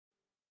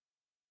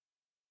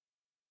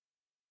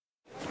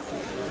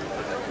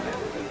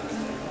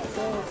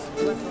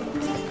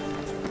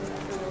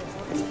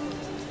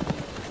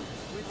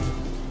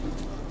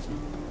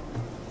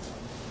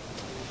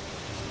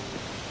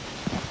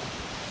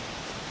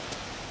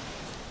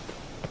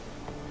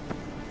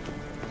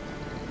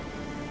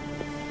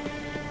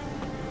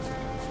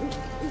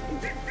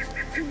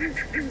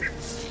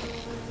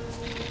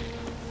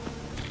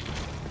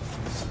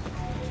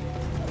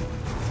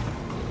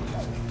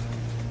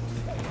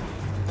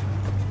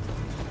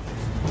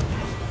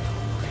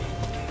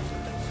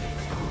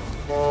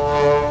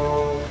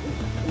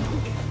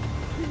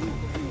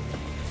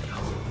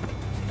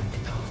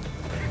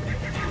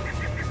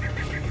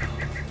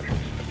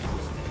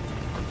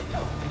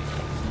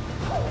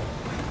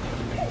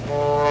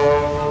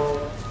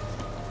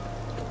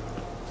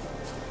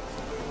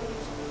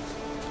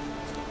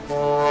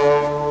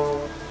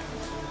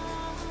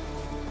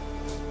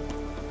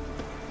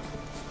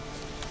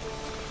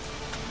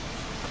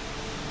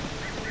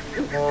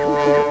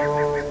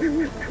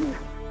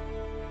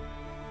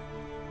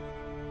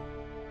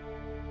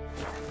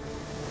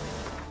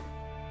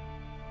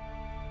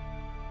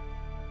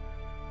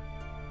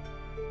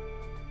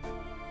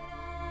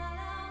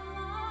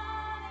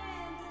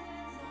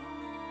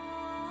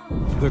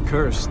The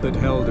curse that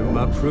held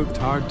Uma proved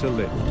hard to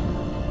lift,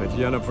 but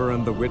Yennefer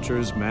and the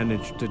Witchers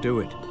managed to do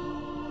it.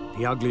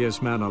 The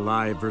ugliest man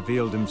alive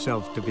revealed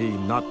himself to be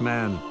not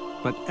man,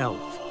 but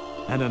elf,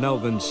 and an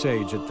elven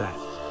sage at that.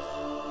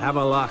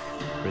 Avalach,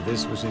 for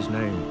this was his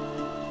name,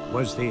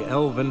 was the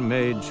elven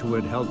mage who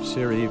had helped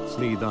Ciri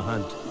flee the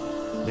hunt,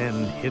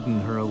 then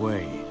hidden her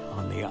away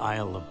on the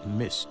Isle of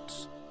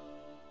Mists.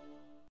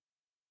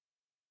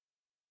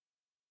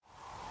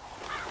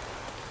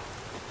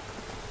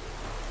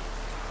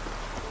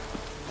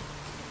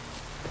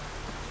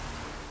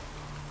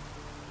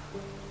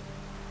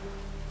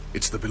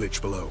 It's the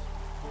village below.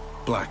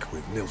 Black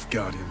with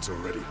Nilfgaardians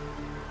already.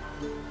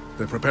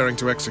 They're preparing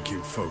to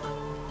execute folk.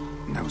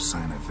 No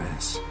sign of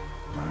Vess.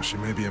 She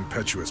may be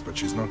impetuous, but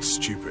she's not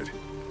stupid.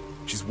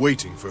 She's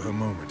waiting for her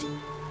moment.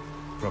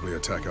 Probably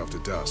attack after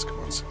dusk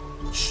once...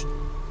 Shh!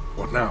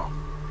 What now?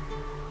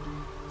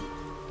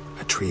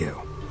 A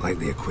trio,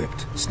 lightly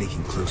equipped,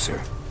 sneaking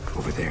closer.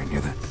 Over there,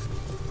 near the...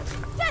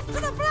 Death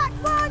to the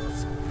Black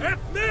Ones! Help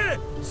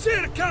me!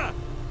 Circa!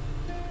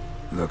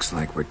 Looks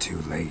like we're too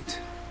late.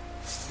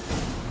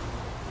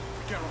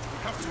 Geralt, we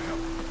have to help.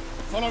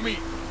 Follow me.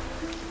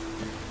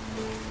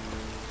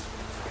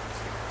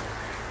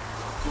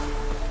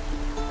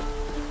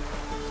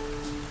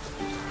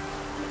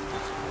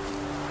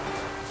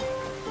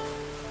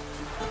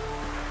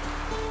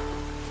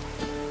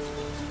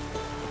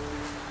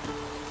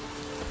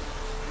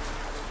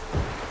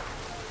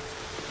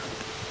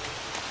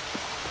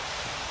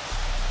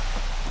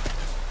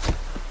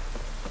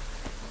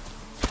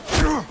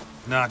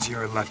 Not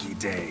your lucky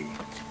day.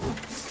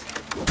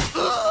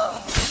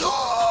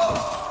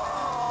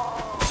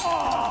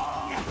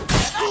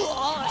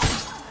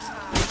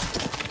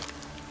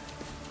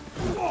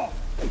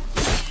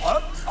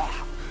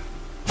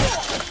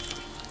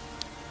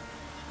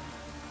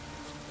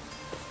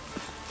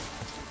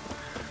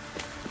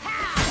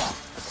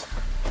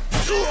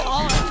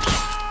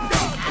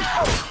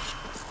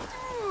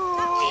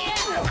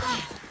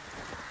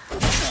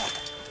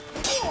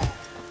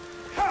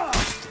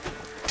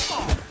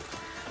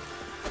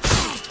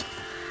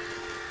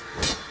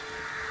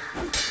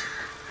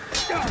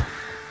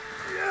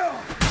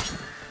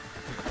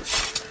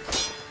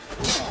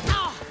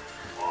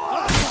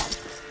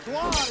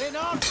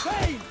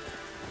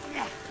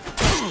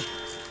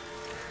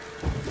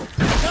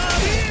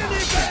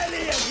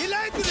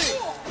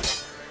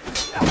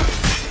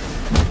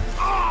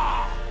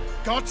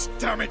 God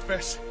damn it,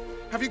 Vess.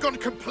 Have you gone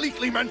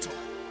completely mental?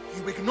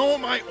 You ignore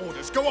my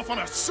orders, go off on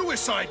a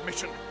suicide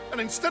mission,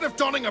 and instead of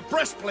donning a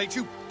breastplate,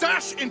 you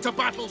dash into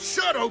battle,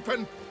 shirt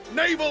open,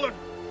 navel and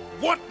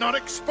whatnot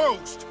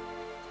exposed.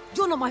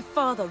 You're not my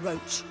father,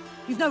 Roach.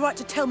 You've no right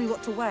to tell me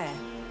what to wear.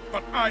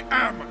 But I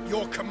am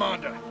your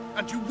commander,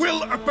 and you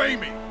will obey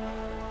me.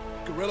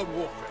 Guerrilla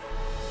warfare.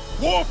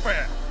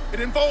 Warfare! It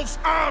involves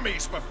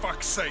armies, for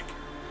fuck's sake.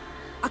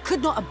 I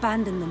could not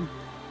abandon them.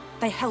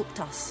 They helped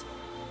us.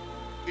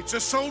 It's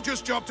a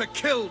soldier's job to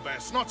kill,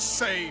 Vess, not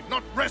save,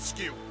 not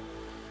rescue.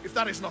 If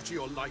that is not to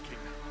your liking,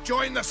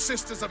 join the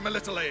Sisters of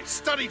Melitele,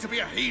 study to be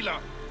a healer.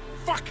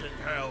 Fucking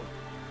hell.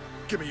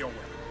 Give me your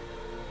weapon.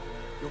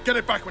 You'll get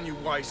it back when you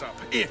wise up,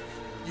 if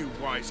you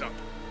wise up.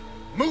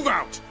 Move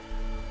out!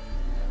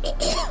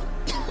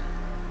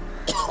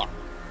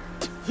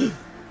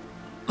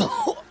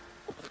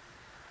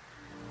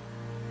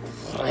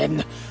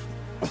 Ren.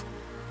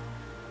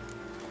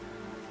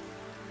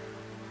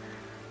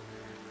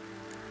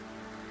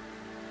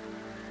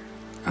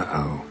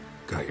 Uh-oh.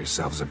 Got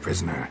yourselves a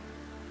prisoner.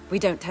 We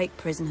don't take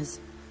prisoners.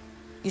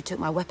 You took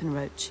my weapon,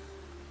 Roach.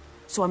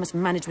 So I must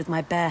manage with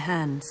my bare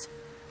hands.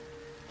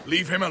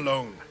 Leave him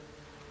alone.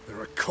 There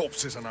are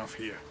corpses enough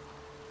here.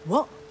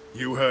 What?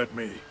 You heard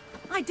me.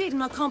 I did,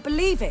 and I can't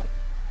believe it.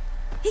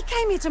 He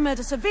came here to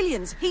murder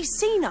civilians. He's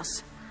seen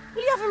us.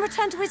 Will you have him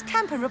return to his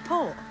camp and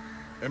report?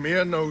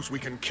 Emir knows we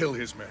can kill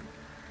his men.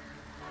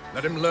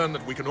 Let him learn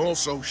that we can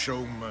also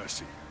show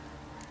mercy.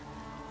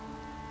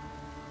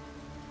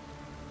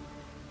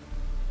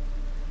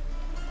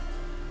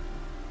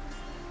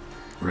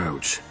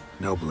 Roach,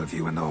 noble of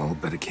you and all,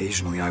 but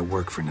occasionally I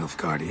work for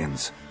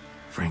Nilfgaardians.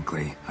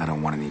 Frankly, I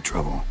don't want any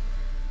trouble.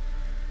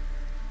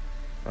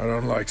 I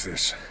don't like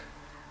this.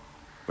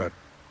 But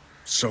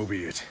so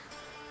be it.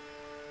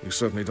 You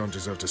certainly don't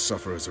deserve to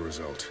suffer as a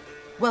result.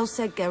 Well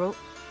said, Geralt.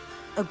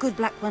 A good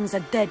black one's a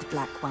dead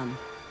black one.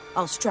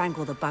 I'll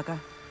strangle the bugger.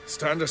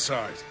 Stand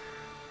aside.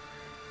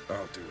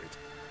 I'll do it.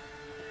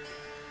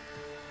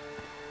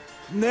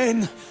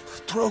 Nen,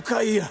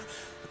 Trokair.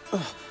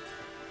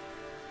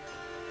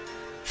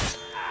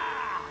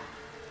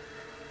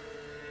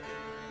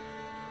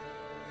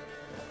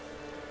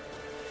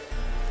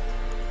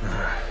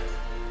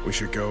 We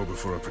should go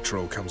before a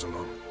patrol comes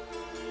along.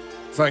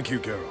 Thank you,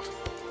 Geralt.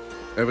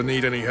 Ever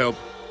need any help,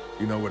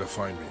 you know where to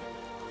find me.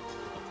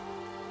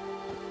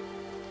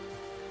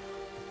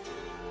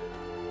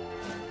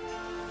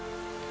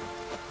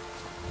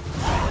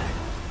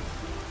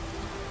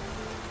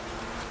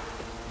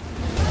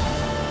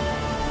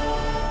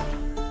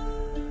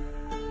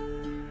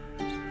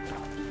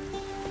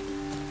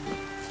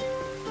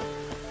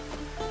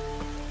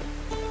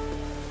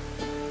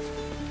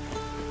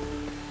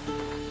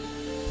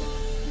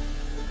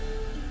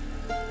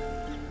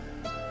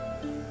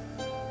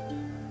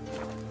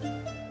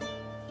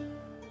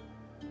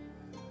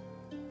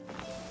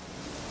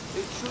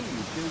 It's true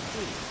you killed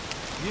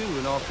G. You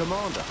and our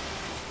commander.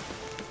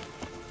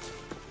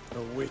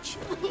 A witcher.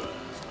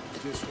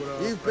 Just what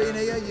I You've been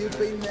here, you've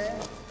been there.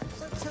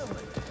 So tell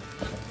me,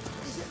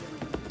 is it...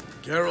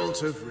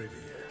 Geralt of Rivia,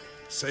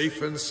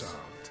 safe and sound.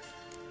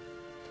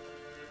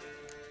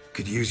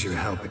 Could use your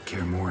help at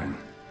Kaer Morhen.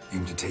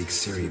 Aim to take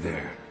Ciri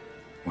there.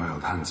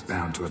 Wild Hunt's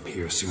bound to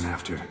appear soon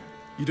after.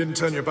 You didn't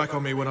turn your back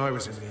on me when I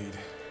was in need.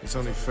 It's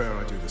only fair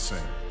I do the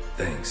same.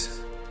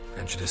 Thanks.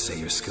 Venture to say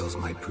your skills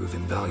might prove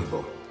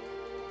invaluable.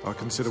 I'll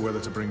consider whether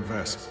to bring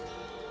Vess.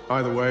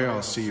 Either way,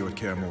 I'll see you at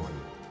Kaer Morhen.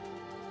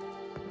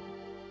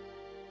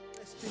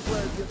 Let's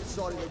beware of the other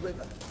side of the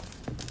river.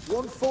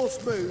 One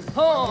false move,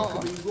 you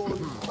could be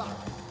roaring back.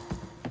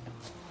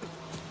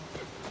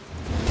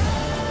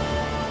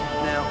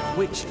 Now,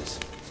 witches.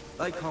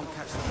 They can't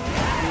catch them.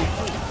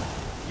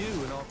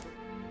 You and our...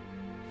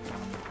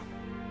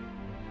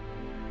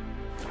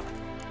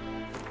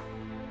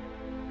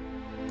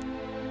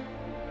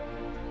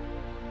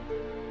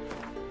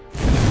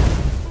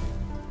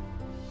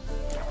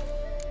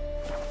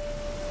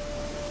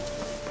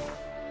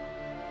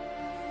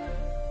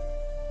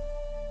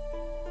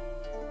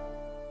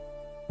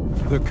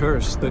 The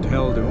curse that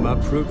held Uma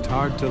proved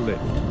hard to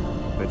lift,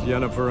 but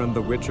Yennefer and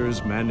the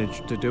Witchers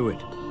managed to do it.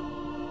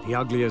 The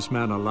ugliest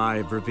man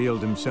alive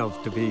revealed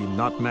himself to be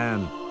not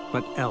man,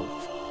 but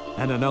elf,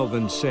 and an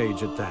elven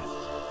sage at that.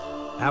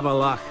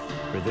 Avalach,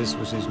 for this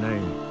was his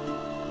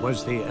name,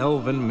 was the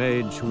elven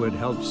mage who had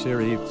helped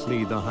Ciri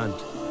flee the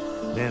hunt,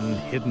 then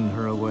hidden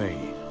her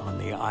away on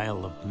the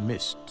Isle of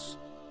Mists.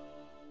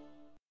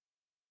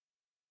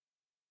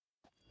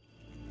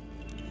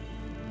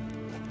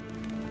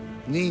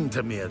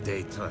 Niente meer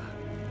data.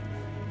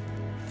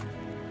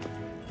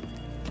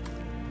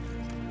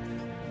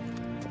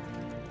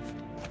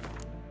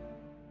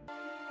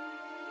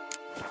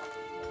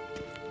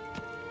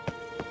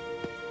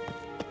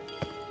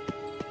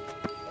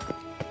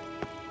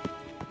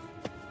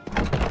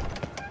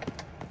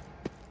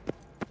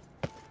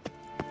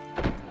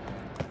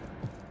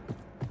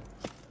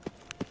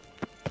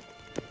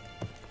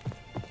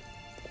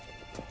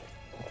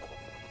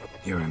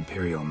 Your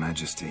Imperial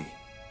Majesty.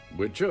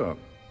 Witcher,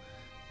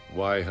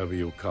 why have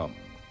you come?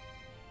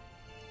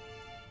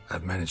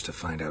 I've managed to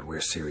find out where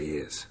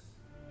Ciri is.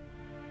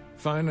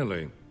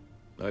 Finally.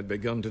 I'd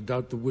begun to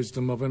doubt the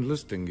wisdom of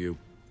enlisting you.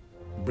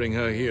 Bring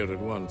her here at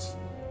once.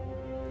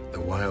 The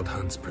Wild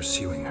Hunt's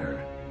pursuing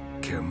her.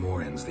 Kaer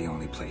Morhen's the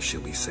only place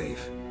she'll be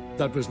safe.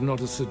 That was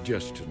not a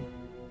suggestion.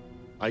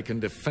 I can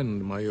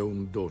defend my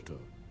own daughter.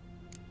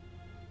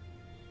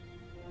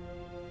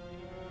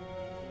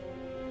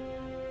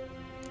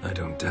 I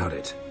don't doubt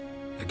it.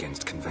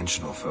 Against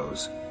conventional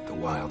foes, the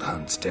Wild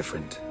Hunt's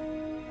different.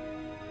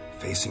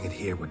 Facing it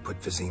here would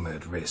put Vizima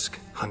at risk.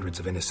 Hundreds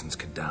of innocents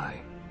could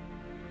die.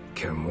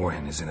 Kaer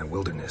Morhen is in a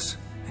wilderness,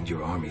 and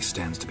your army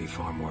stands to be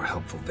far more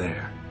helpful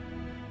there.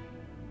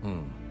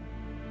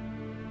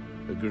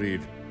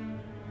 Agreed.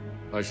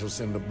 I shall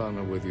send a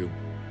banner with you.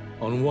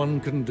 On one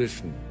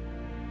condition.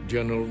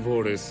 General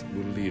Voris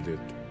will lead it.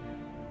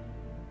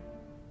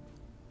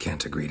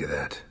 Can't agree to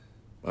that.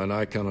 And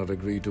I cannot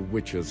agree to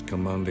witches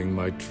commanding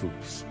my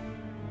troops.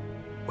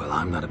 Well,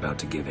 I'm not about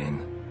to give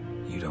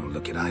in. You don't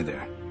look it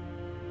either.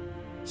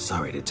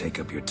 Sorry to take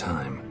up your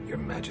time, Your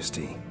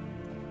Majesty.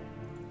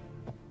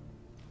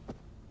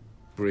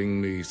 Bring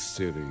me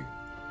Ciri.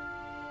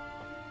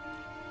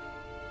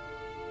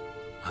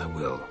 I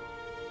will,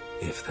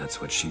 if that's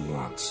what she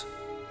wants.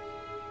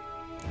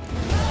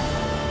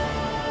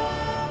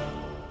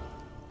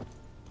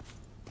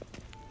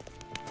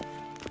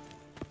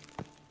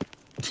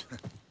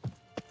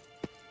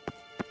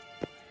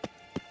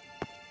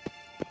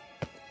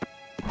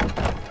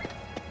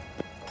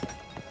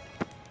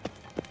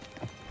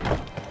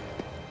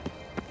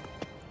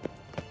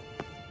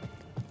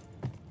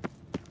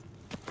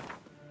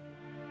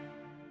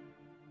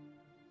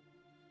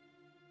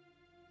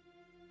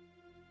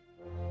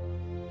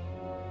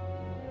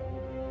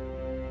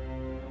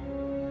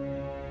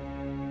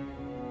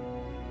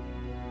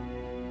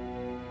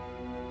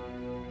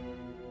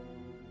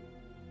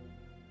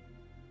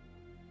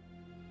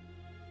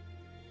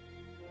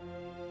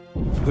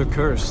 The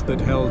curse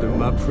that held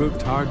Uma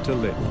proved hard to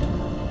lift,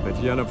 but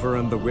Yennefer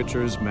and the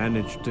Witchers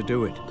managed to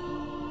do it.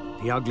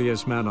 The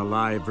ugliest man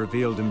alive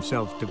revealed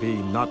himself to be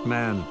not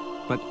man,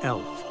 but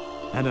elf,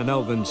 and an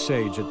elven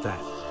sage at that.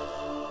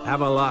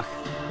 Avalach,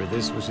 for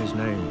this was his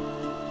name,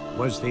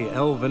 was the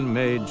elven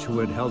mage who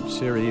had helped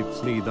Ciri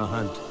flee the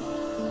hunt,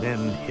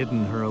 then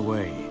hidden her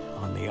away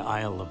on the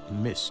Isle of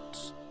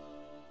Mists.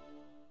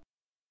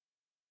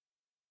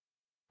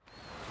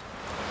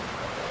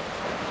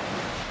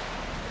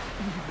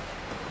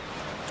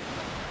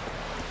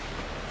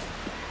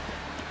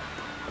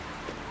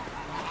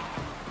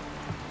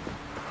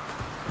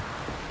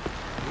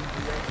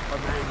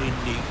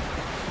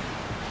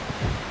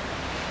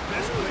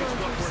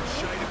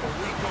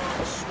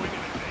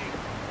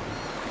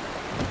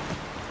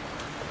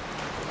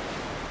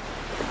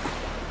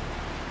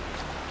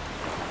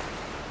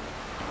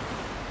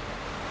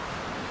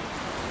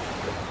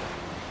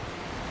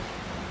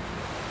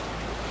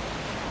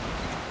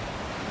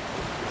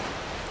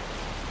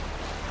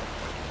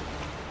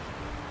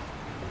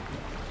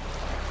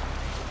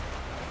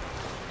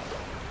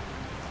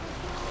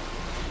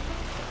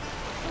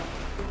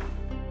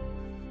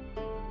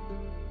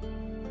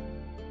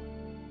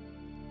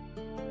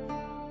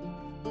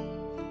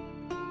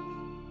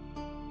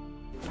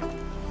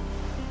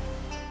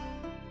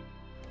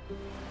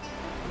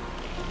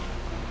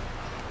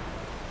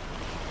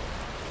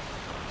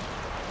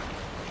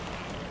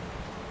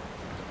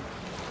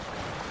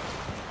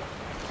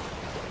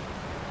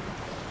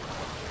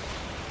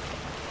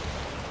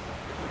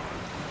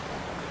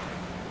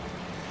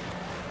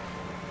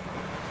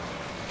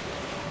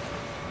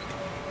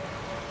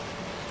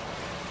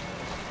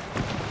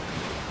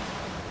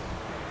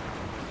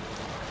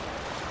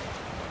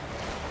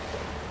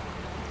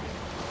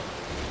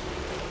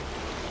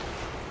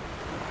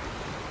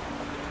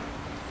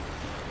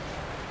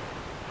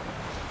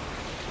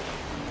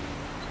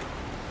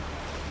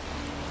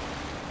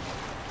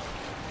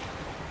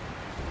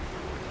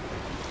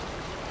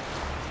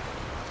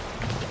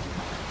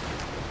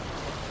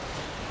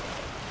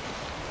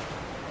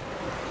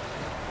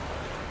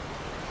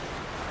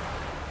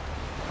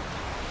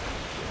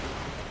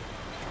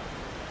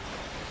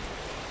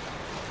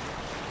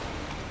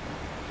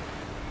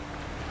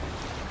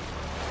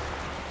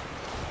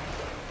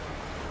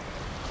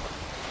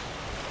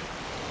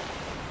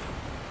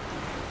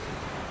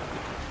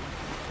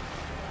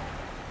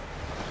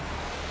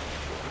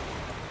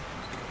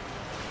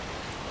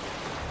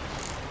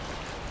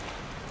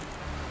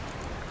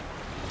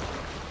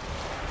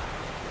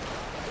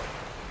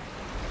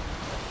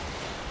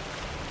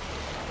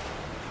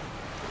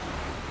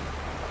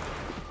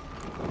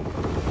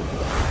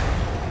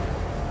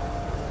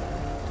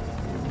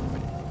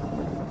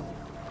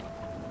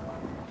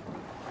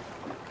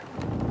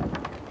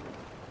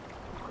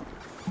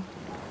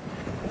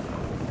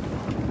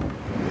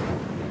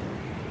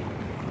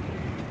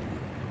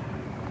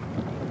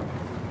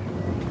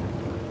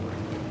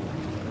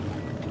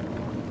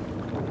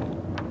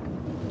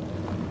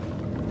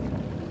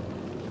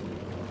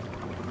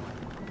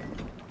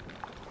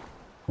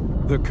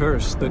 The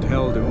curse that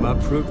held Uma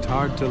proved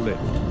hard to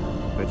lift,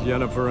 but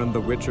Yennefer and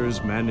the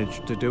Witchers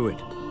managed to do it.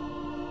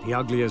 The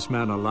ugliest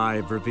man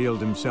alive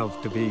revealed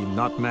himself to be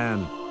not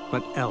man,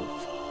 but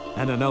elf,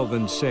 and an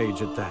elven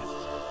sage at that.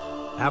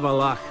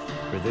 Avalach,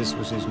 for this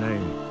was his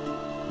name,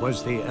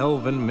 was the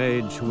elven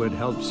mage who had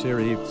helped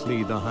Ciri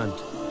flee the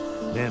hunt,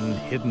 then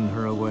hidden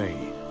her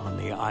away on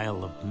the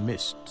Isle of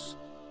Mists.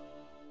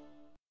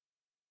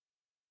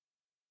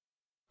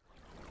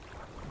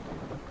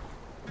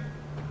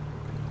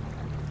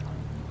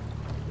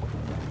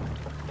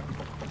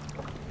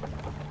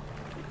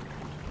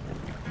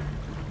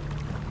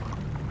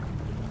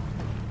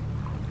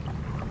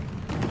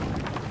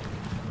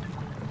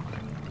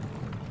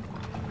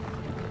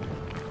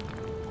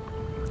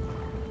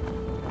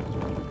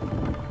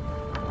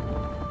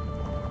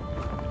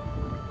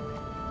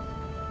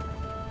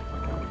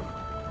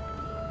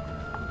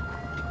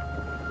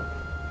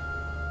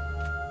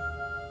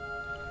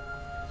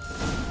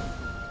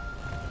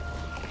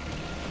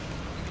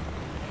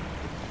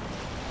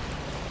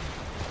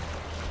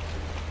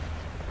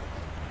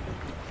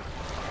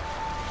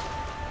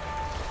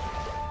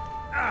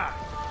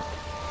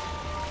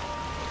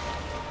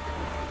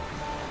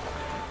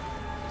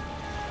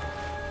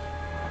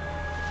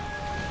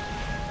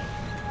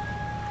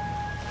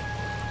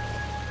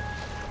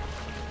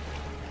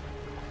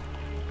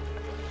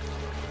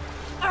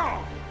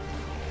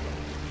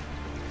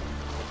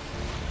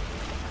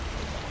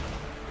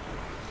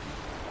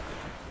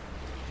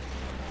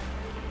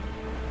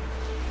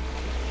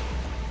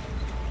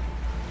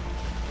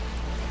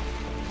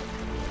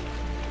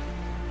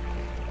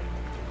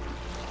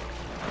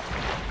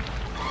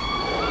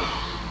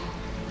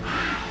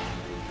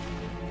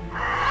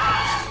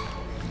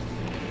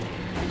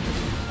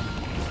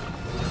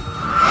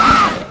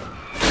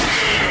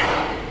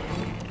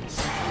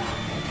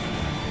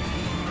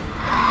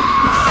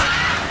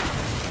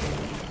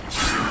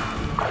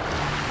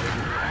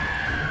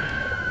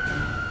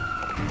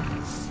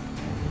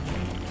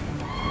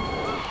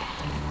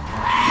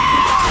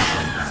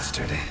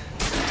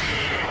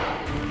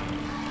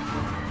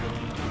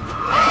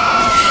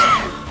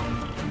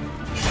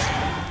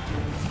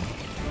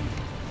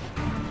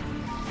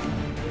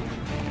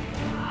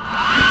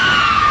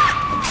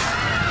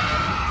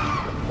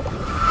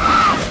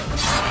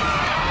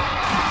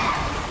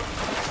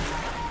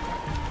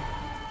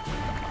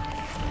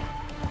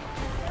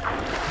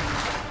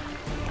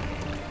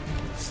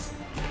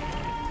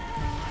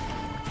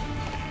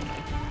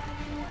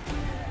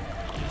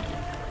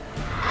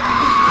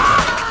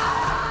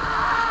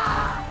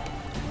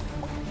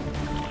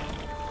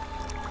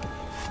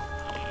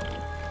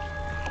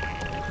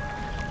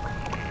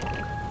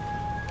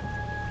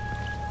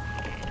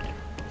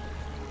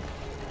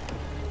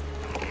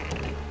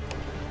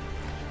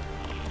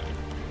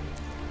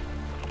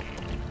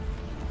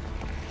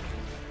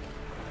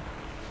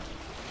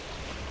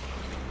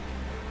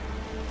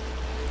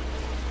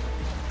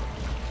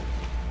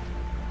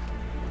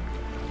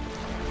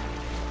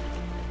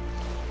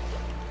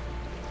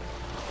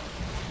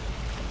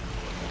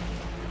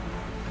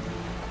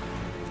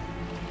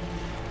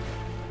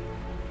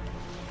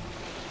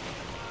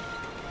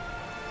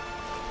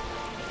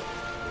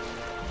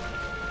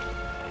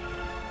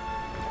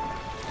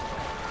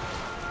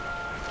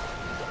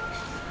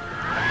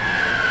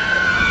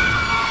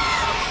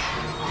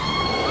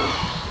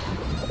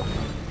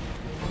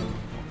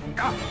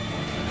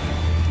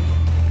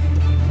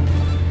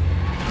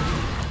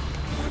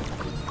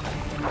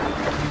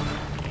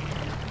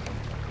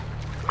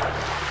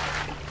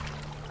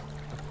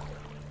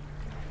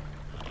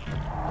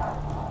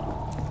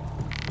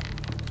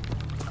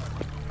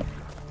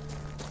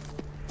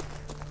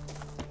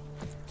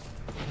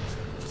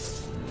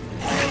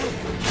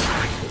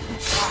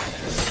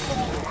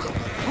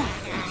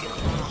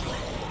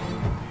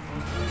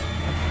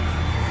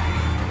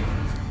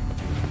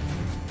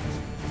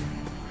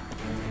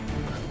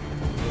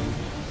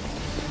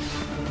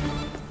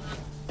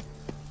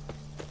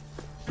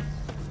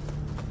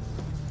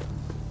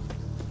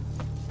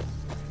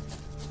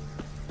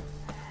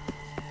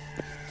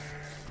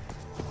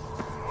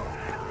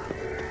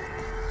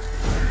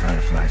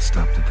 I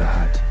stopped at the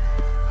hut.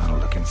 I'll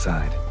look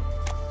inside.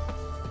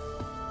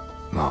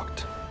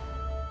 Locked.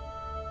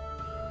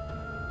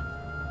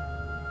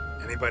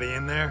 Anybody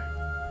in there?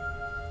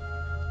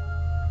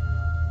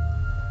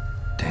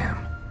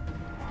 Damn.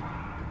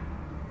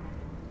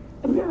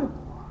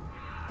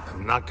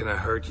 I'm not gonna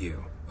hurt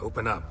you.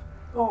 Open up.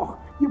 Oh,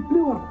 you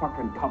blew our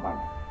fucking cover.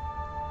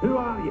 Who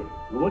are you?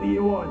 What do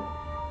you want?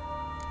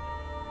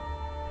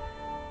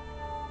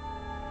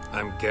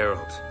 I'm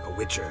Geralt, a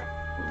witcher.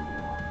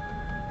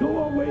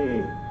 Go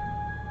away!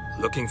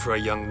 Looking for a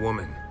young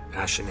woman.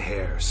 Ashen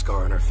hair,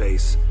 scar on her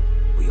face.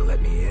 Will you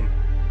let me in?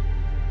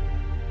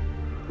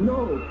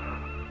 No!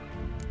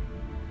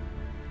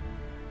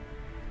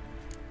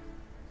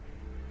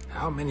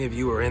 How many of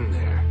you are in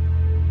there?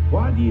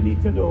 What do you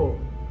need to know?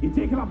 You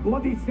taking a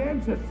bloody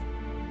census?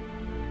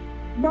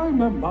 Now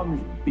my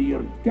mum's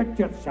beard, get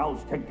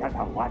yourselves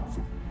together, lads.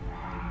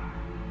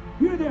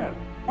 You there!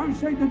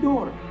 Outside the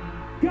door.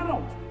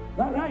 Geralt,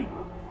 that right?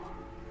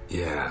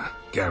 Yeah,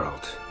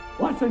 Geralt.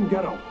 Listen,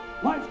 Geralt,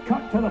 let's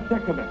cut to the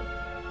thick of it.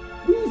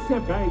 We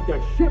survived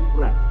a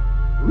shipwreck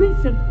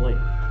recently.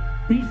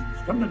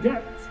 Beasts from the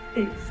depths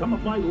ate some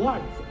of my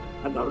lads,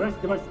 and the rest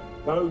of us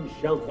found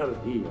shelter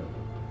here.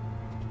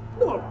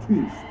 Not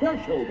too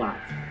special, that,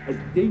 as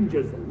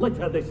dangers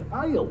litter this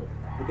isle,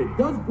 but it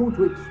does go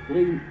to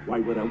explain why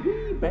we're a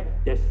wee bit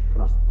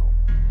distrustful.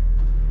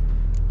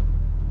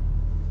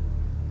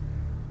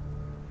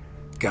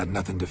 Got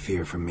nothing to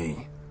fear from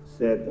me.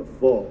 Said the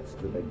fox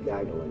to the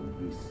gaggling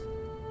geese.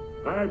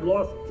 I've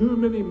lost too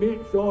many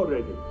mates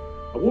already.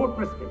 I won't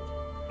risk it.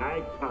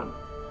 I can't.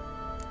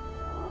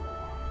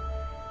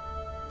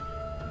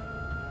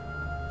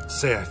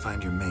 Say I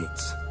find your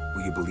mates.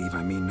 Will you believe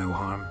I mean no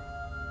harm?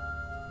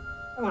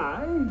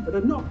 Aye, but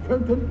I'm not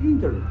counting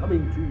either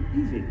coming too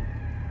easy.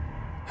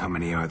 How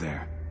many are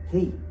there?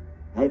 3.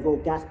 Ivo,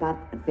 Gaspard,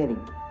 and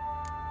Ferenc.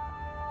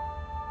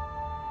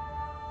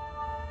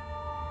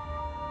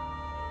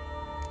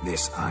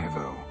 This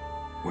Ivo.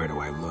 Where do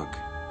I look?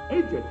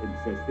 Agent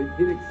insisted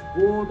he'd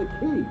explore the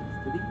caves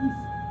to the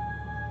east.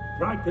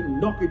 Tried to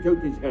knock it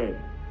out his head.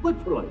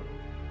 Literally.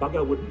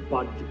 Bugger wouldn't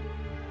budge.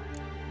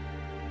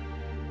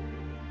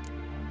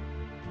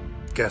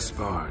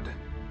 Gaspard.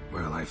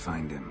 Where'll I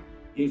find him?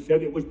 He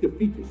said it was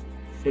defeatist,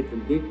 set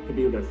him late to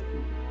be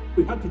rescued.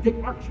 We had to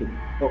take action,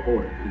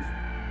 or at least,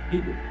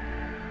 he did.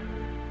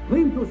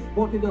 Claimed to have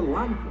spotted a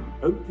lantern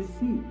out to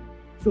sea,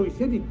 so he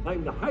said he'd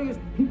climb the highest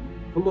peak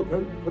to look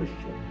out for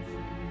ships.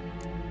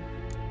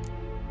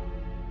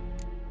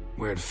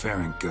 Where'd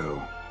Ferenc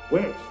go?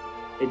 West,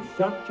 in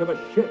search of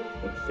a ship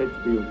that's said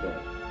to be out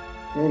there.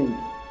 Ferenc,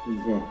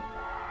 he's,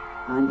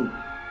 handy.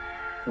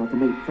 Thought I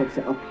might fix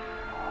it up.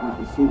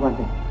 Want to see what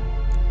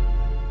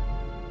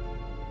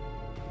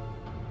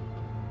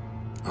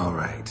All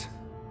right.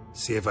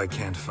 See if I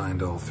can't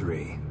find all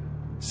 3.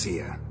 See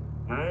ya.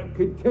 I'm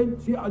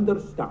content to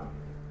understand.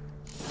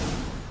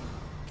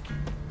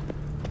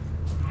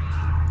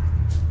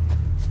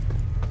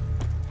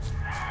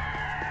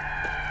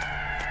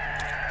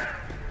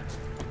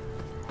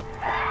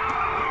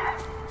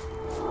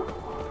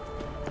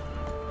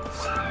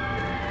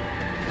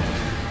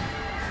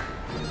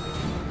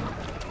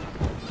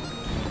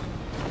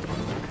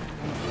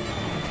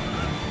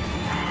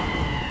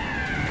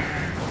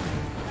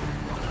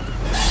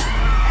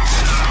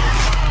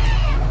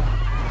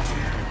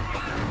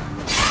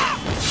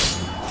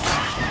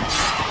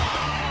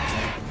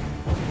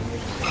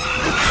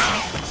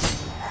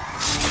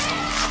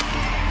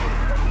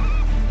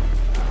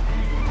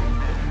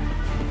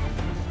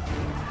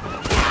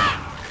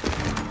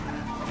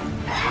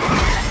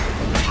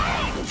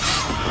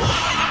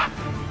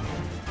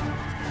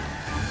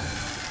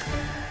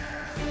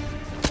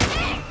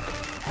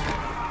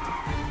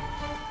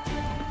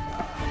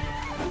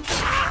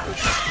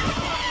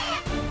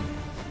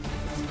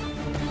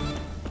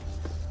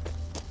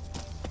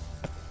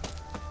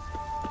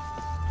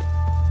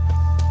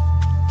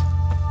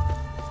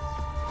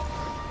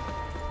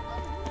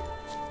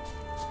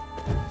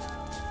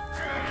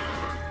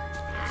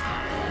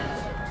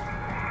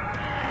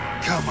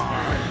 Come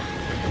on.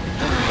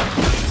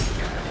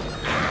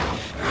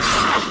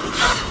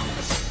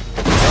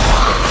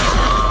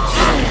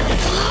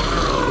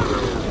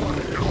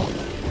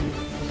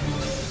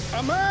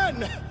 A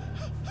man!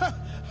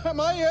 Am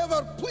I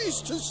ever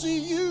pleased to see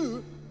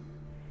you?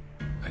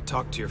 I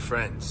talked to your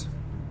friends.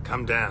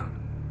 Come down.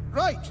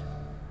 Right.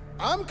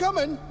 I'm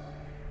coming.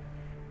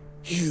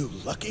 You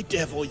lucky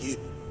devil, you.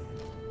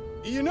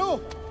 You know,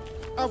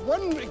 I've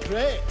one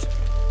regret.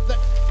 That...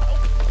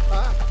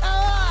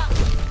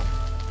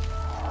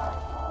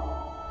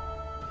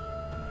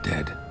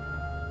 Dead.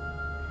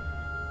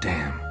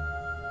 Damn.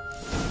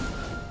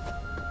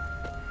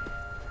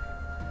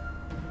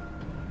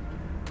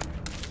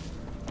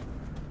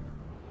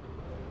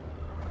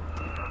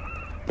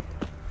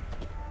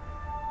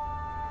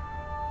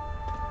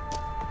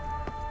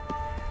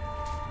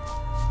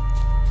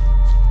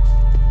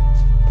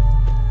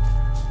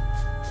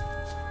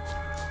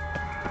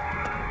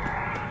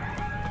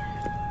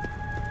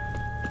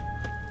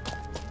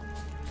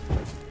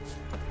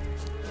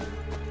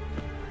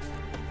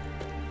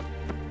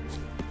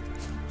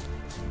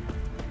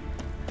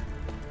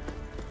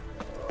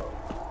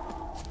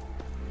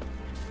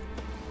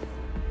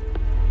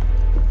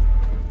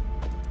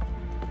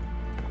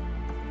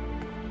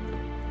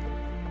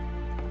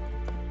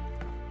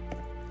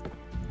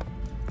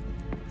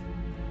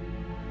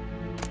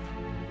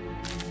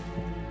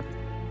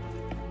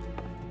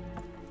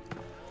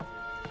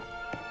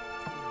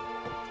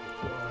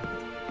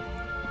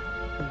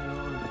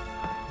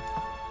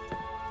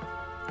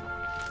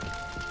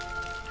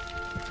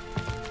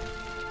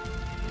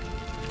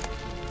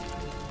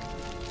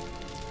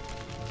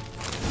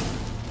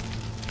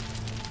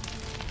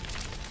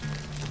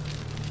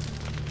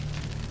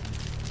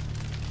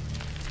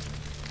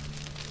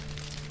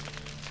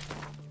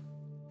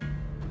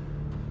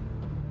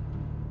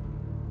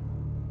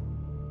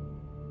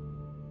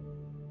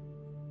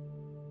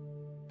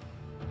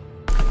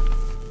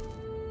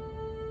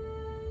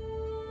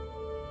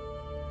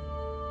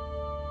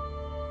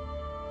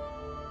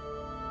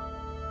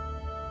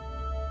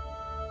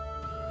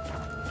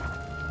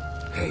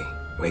 Hey,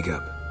 wake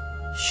up.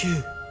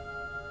 Shoo.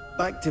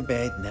 Back to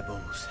bed,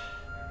 Nibbles.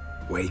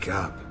 Wake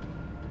up.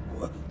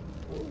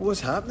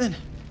 What's happening?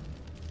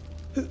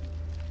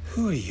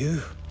 Who are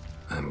you?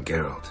 I'm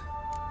Geralt.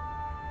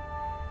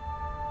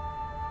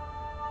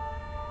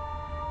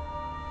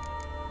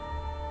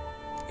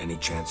 Any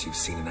chance you've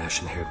seen an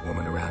ashen-haired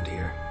woman around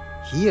here?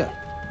 Here?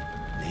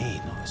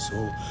 Nay, not a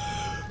soul.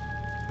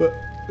 But,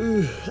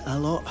 a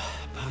lot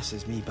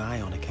passes me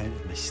by on account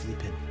of my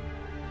sleeping.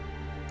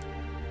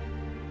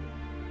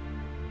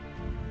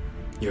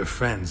 Your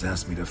friends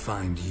asked me to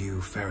find you,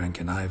 Ferenc,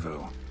 and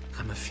Ivo.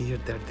 I'm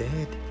afeard they're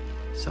dead.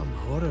 Some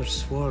horror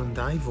swarmed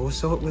Ivo,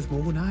 saw it with my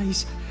own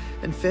eyes.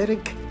 And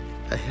Ferenc,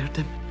 I heard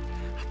him.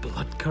 A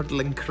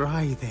blood-curdling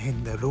cry,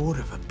 then the roar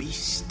of a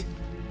beast.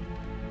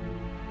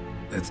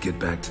 Let's get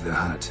back to the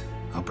hut.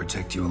 I'll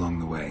protect you along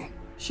the way.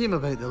 Shame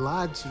about the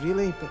lads,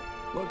 really, but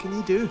what can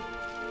you do?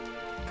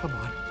 Come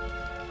on.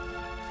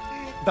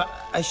 But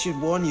I should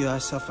warn you, I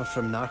suffer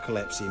from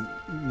narcolepsy,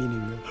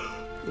 meaning...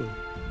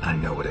 I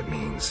know what it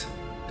means.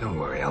 Don't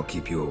worry, I'll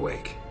keep you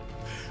awake.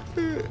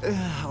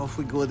 Off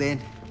we go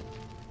then.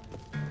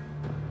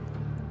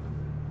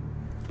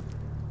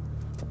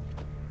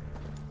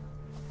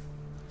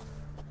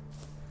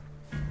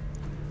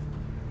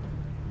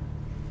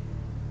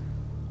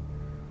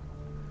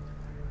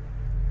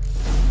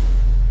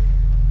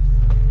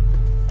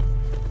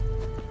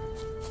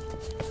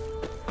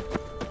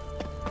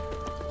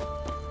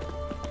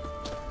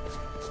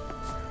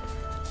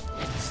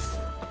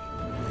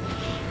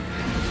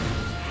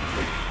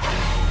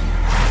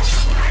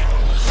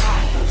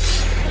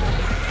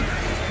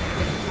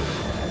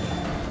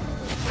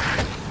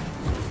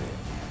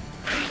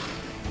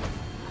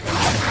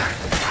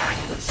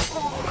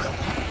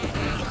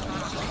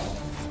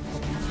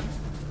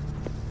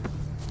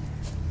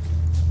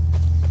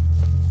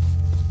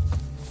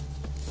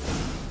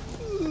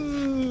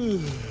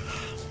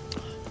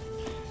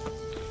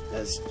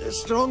 It's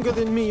stronger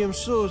than me, I'm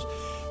so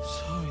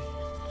sorry.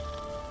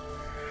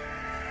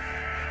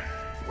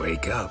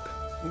 Wake up.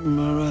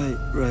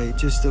 Right,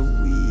 just a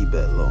wee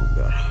bit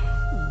longer.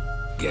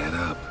 Get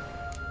up.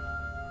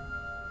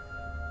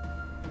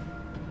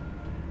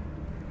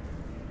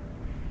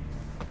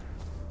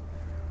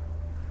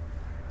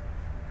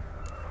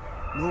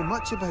 Know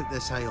much about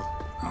this isle?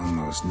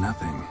 Almost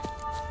nothing.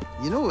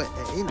 You know, it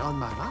ain't on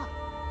my map.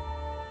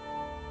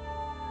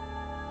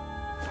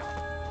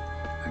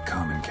 A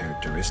common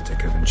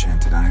characteristic of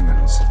enchanted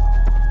islands.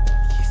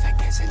 You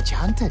think it's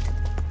enchanted?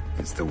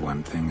 It's the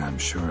one thing I'm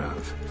sure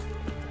of.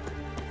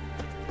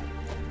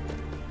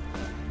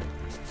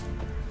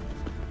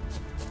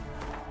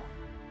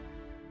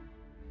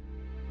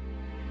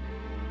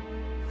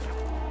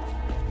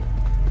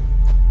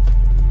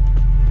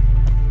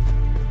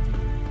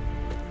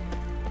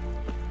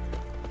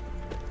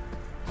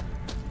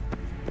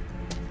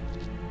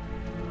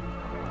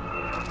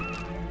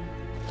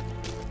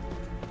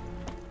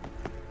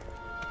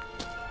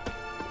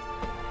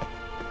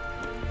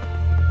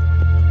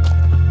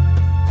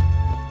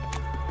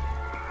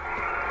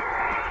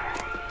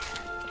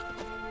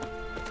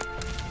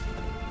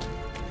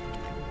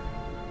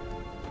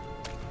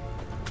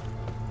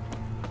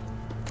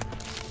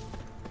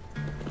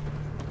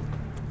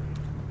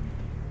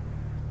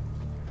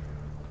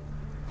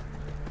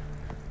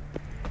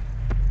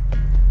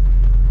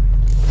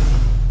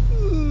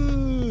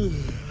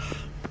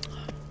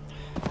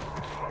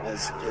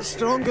 It's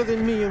stronger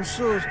than me, I'm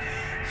so sorry.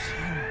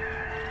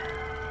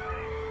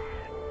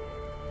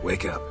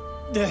 Wake up.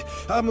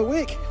 I'm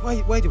awake.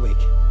 Wide awake.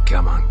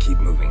 Come on, keep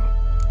moving.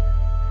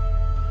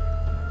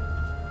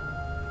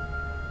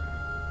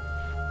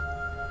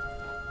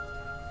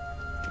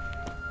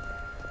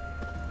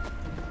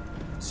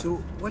 So,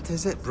 what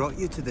is it brought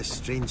you to this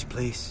strange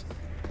place?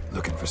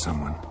 Looking for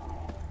someone.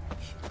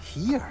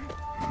 Here?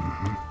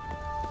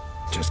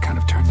 Mm-hmm. Just kind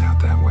of turned out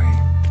that way.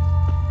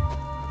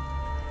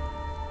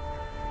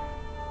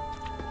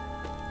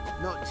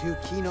 Not too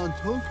keen on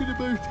talking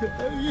about it,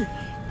 are you?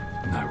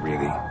 Not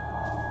really.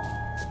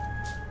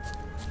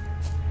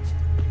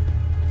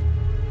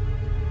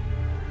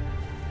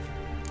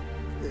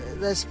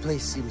 This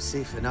place seems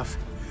safe enough.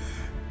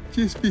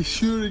 Just be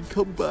sure and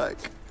come back.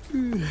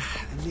 And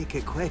make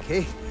it quick,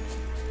 eh?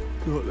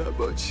 Not that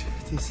much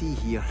to see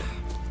here.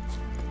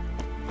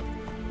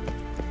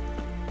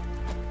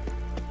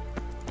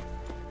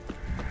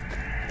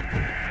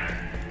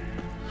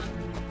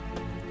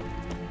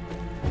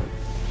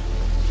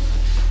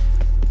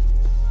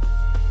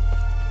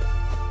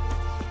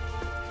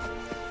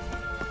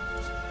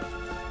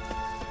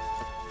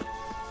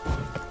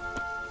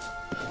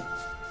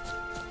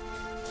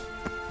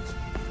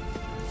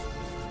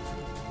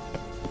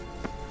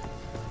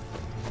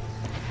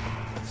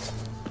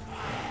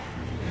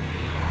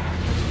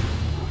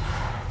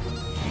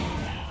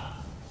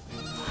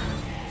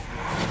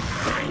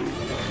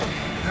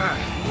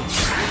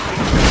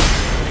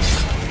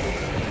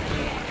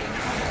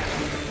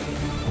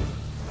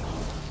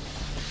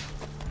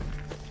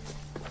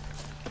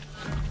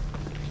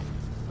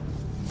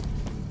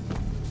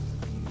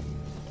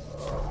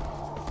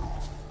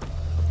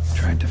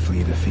 tried to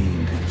flee the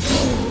fiend.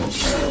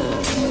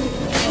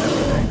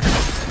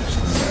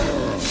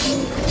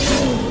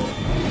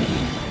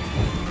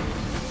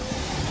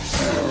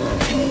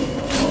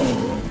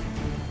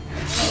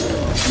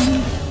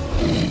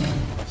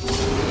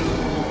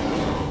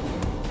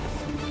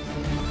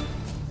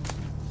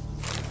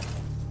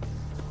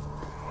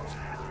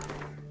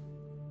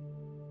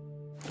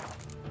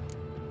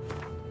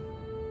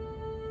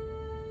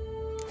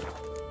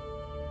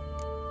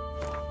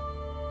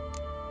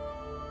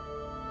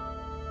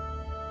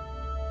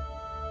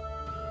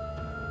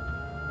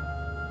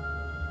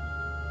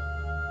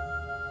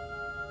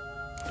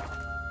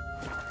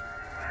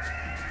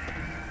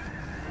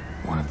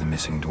 One of the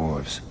missing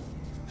dwarves.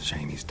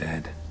 Shame he's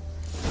dead.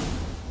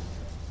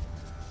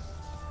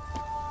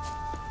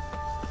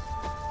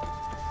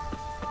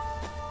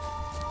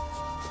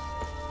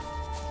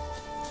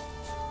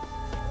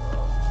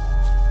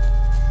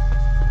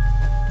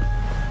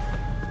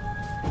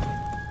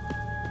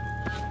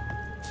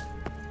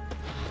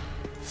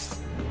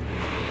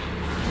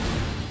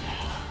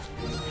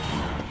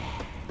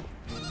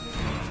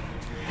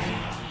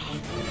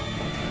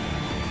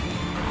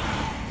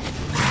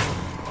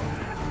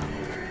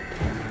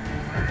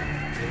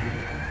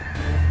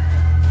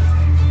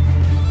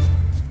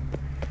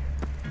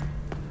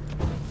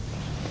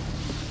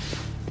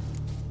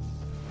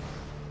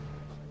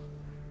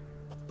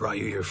 Brought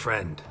you your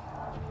friend.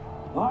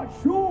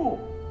 Sure.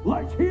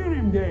 Let's hear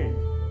him then.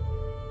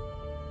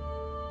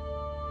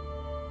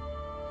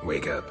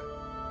 Wake up.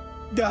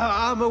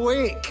 I'm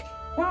awake.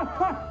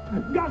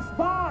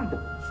 Gaspard!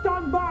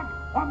 Stand back!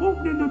 I'm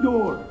opening the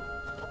door.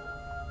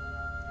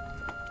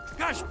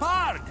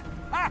 Gaspard!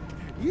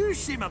 You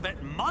seem a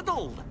bit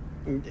muddled.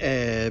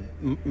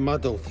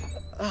 Muddled.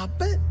 A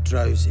bit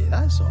drowsy,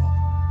 that's all.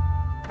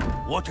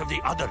 What of the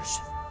others?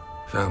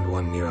 Found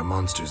one near a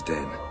monster's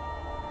den.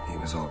 He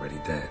was already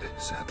dead,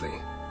 sadly.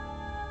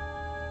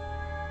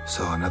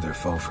 Saw another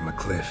fall from a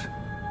cliff.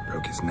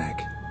 Broke his neck.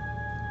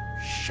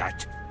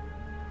 Shit.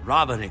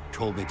 Rabenik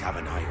told me to have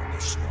an eye on the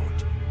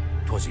snot.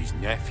 'Twas his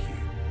nephew.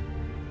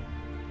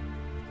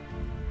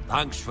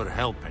 Thanks for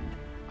helping,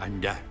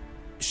 and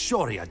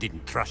sorry I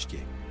didn't trust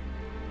you.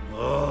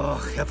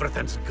 Oh,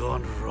 everything's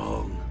gone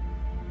wrong.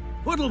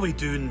 What'll we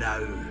do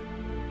now?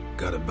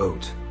 Got a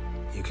boat.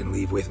 You can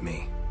leave with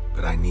me,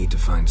 but I need to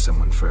find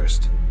someone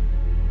first.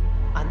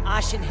 An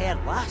ashen-haired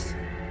lass?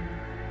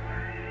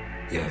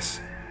 Yes.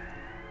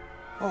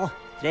 Oh,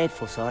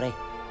 dreadful sorry.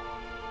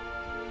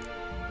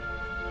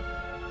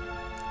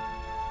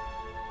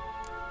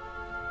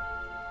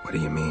 What do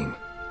you mean?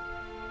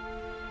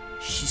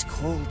 She's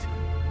cold.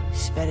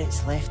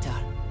 Spirits left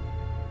her.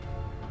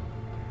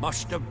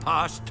 Must have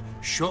passed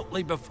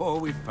shortly before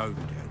we found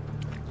her.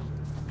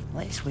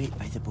 Let's wait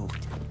by the boat.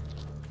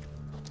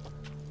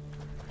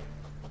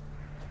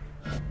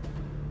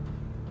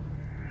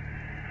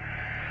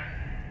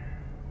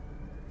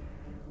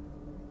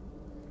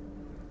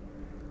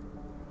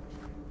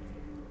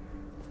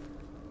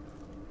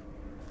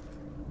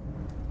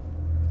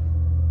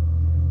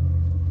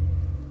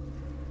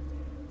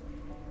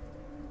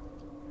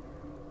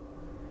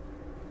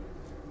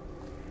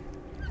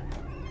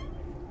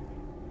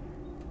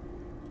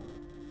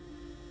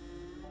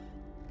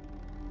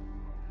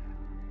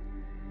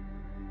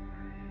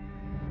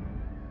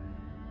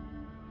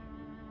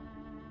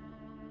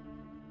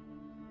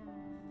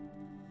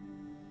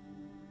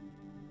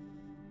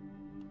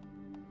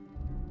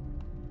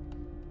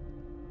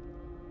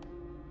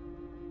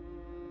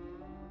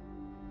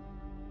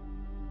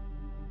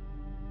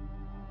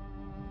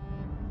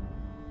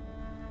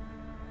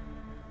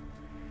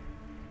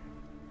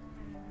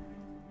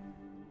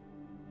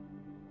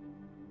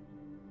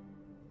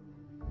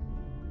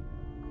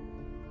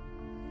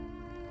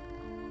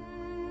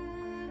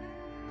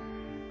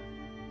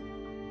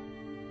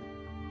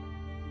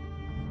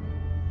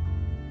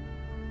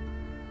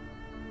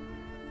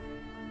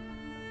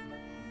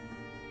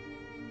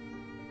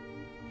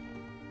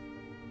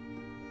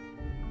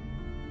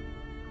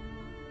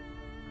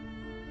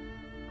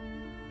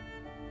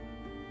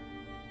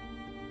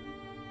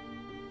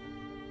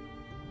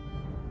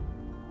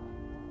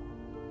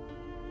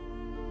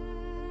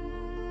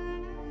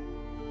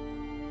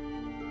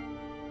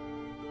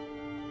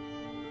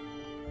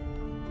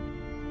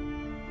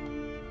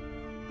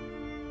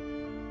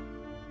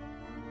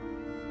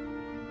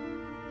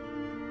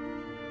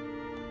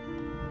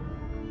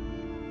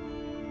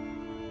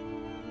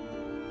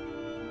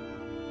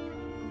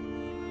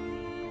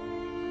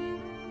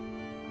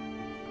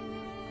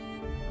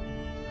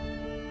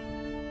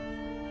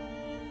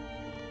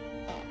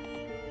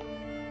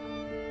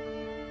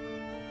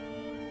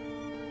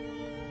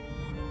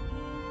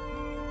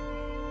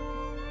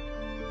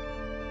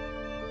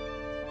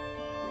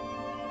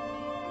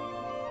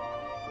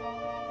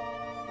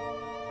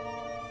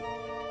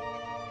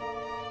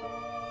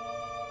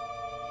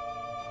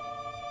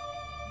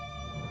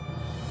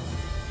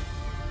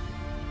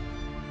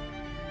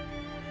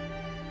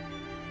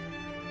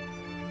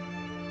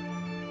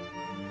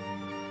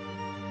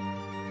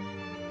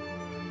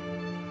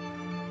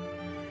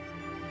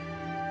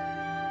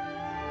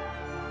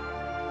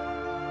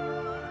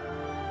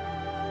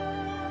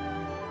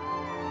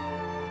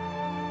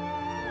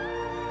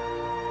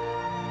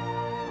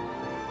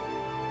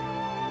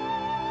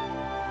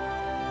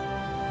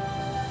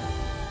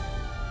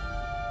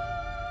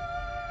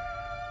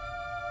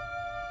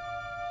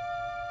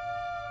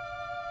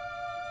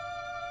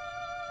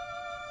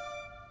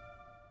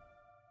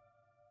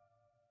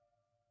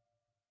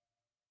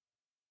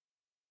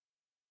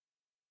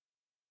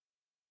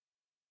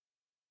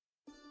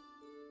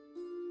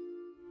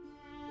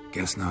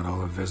 Guess not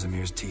all of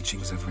Vesemir's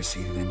teachings have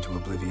receded into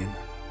oblivion.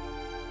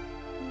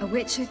 A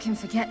Witcher can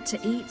forget to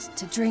eat,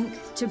 to drink,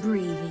 to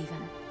breathe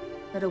even.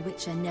 But a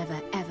Witcher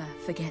never ever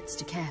forgets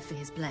to care for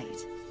his blade.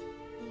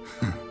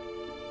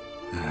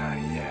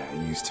 Yeah, I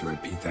used to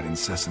repeat that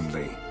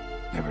incessantly.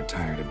 Never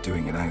tired of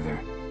doing it either.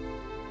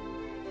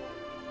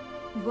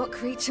 What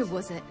creature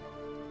was it?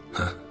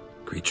 Huh?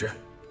 Creature?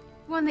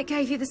 One that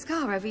gave you the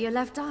scar over your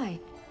left eye.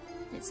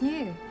 It's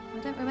new. I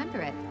don't remember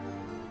it.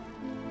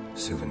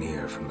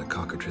 Souvenir from the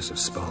Cockatrice of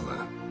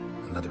Spala.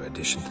 Another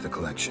addition to the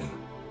collection.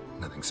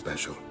 Nothing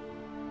special.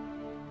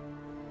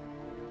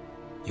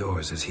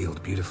 Yours is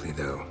healed beautifully,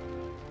 though.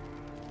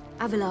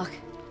 Avallac'h.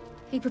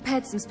 He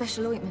prepared some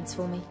special ointments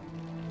for me.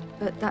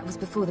 But that was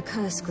before the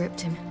curse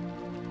gripped him.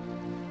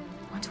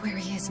 Wonder where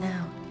he is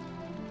now.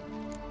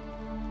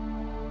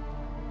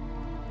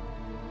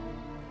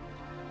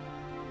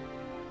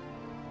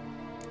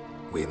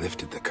 We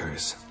lifted the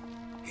curse.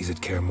 He's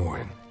at Kaer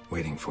Morhen,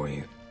 waiting for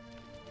you.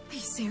 Are you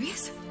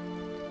serious?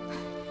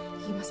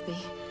 You must be.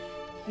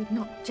 You'd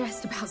not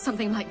jest about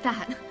something like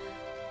that.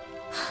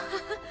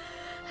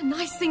 A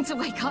nice thing to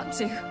wake up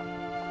to.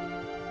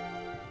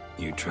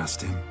 You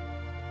trust him?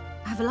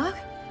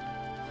 Avallac'h?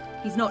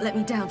 He's not let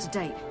me down to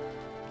date.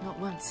 Not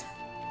once.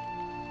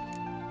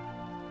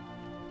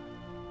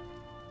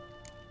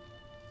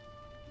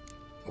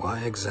 Why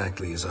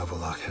exactly is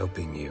Avallac'h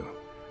helping you?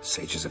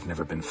 Sages have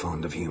never been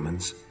fond of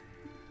humans.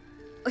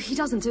 He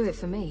doesn't do it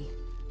for me.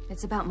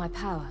 It's about my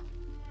power.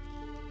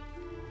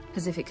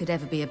 As if it could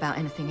ever be about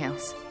anything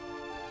else.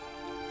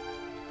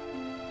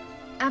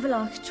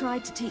 Avallac'h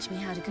tried to teach me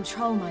how to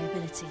control my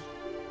ability.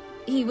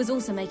 He was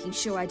also making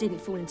sure I didn't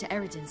fall into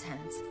Eredin's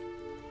hands.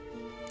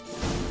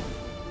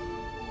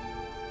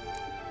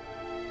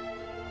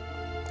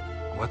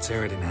 What's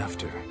Eredin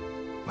after?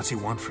 What's he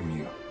want from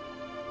you?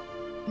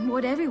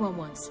 What everyone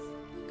wants.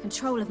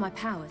 Control of my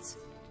powers.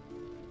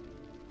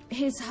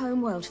 His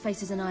homeworld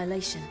faces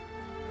annihilation.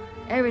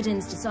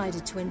 Eredin's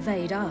decided to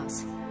invade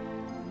ours.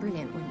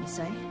 Brilliant, wouldn't you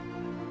say?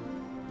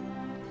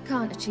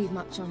 Can't achieve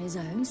much on his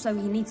own, so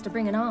he needs to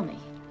bring an army.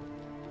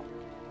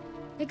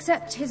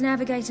 Except his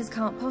navigators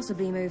can't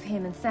possibly move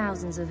him and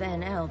thousands of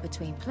NL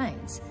between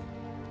planes.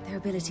 Their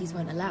abilities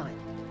won't allow it.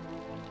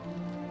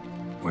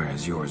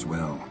 Whereas yours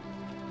will.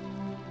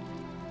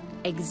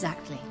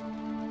 Exactly.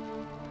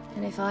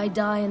 And if I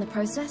die in the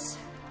process,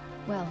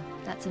 well,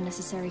 that's a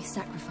necessary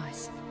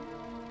sacrifice.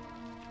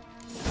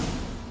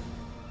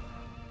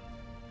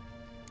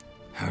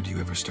 How do you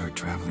ever start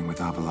traveling with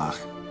Avallac'h?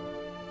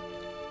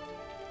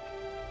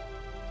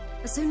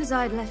 As soon as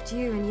I had left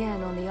you and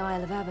Yen on the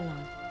Isle of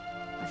Avalon,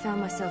 I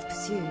found myself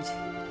pursued.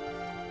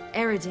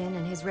 Eredin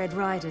and his Red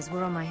Riders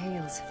were on my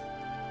heels.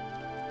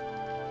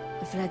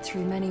 I fled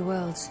through many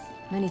worlds,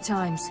 many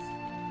times.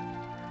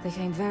 They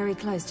came very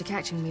close to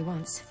catching me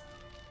once.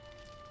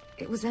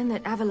 It was then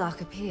that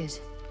Avallac'h appeared,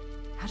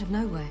 out of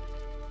nowhere.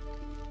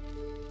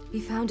 He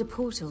found a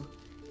portal,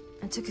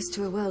 and took us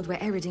to a world where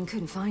Eredin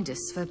couldn't find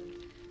us for,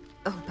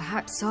 oh,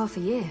 perhaps half a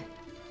year.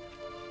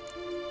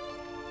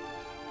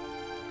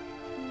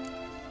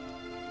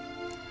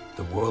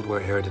 The world where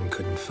Eredin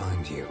couldn't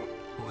find you,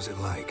 what was it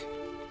like?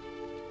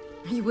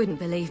 You wouldn't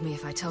believe me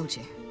if I told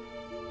you.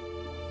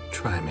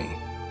 Try me.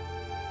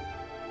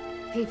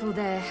 People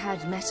there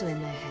had metal in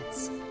their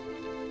heads.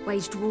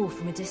 Waged war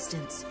from a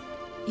distance,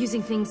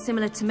 using things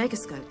similar to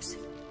megascopes.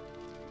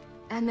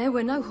 And there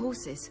were no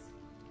horses.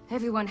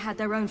 Everyone had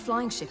their own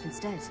flying ship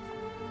instead.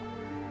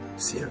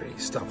 Ciri,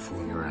 stop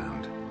fooling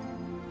around.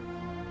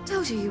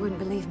 Told you you wouldn't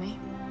believe me.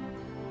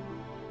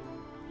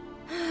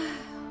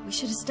 We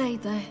should have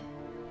stayed there.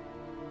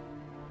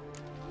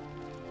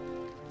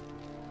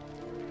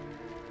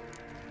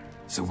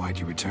 So why'd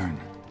you return?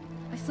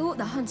 I thought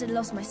the hunt had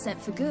lost my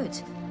scent for good.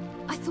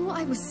 I thought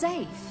I was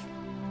safe.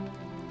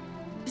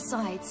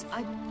 Besides,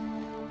 I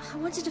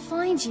wanted to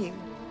find you.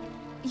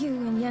 You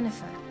and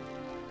Yennefer.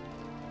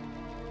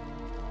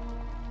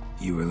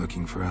 You were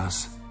looking for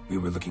us, we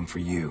were looking for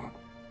you.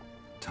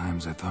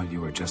 Times I thought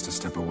you were just a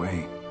step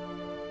away.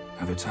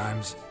 Other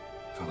times,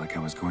 felt like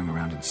I was going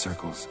around in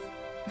circles.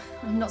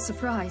 I'm not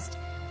surprised.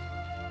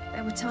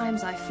 There were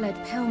times I fled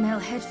pell-mell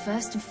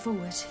headfirst and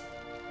forward.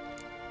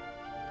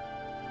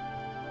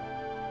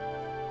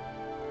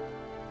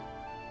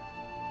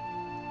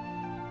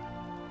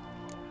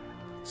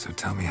 So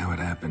tell me how it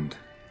happened,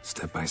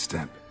 step by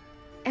step.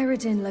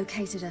 Eredin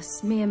located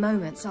us mere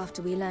moments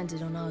after we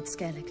landed on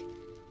Ard-Skellig.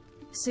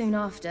 Soon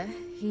after,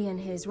 he and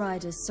his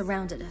riders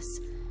surrounded us.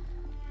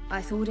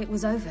 I thought it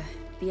was over,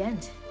 the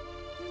end.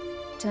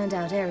 Turned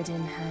out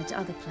Eredin had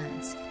other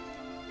plans.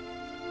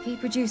 He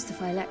produced the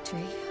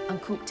phylactery,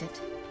 uncorked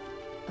it.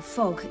 A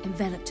fog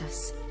enveloped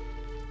us,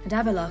 and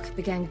Avallac'h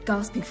began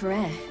gasping for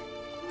air.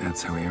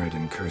 That's how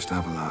Eredin cursed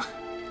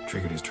Avallac'h,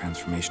 triggered his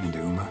transformation into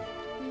Uma?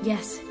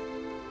 Yes.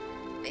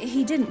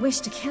 He didn't wish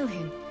to kill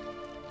him.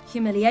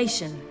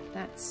 Humiliation,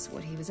 that's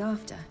what he was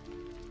after.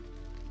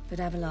 But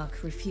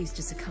Avallac'h refused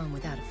to succumb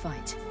without a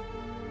fight.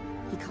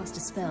 He cast a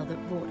spell that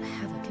wrought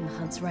havoc in the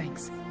Hunt's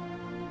ranks.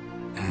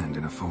 And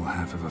in a full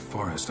half of a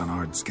forest on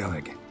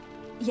Ard-Skellig.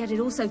 Yet it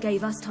also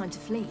gave us time to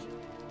flee.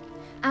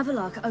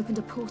 Avallac'h opened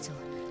a portal.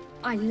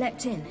 I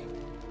leapt in.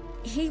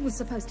 He was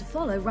supposed to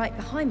follow right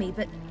behind me,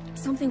 but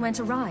something went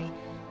awry.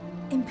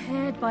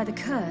 Impaired by the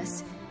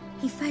curse,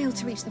 he failed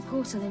to reach the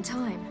portal in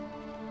time.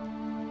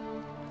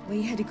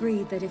 We had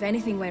agreed that if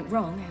anything went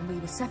wrong and we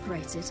were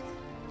separated,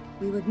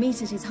 we would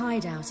meet at his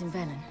hideout in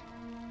Velen.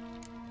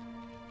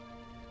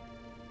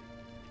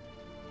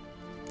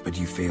 But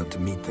you failed to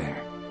meet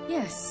there.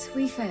 Yes,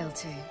 we failed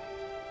to.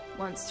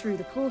 Once through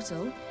the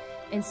portal,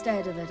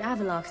 instead of at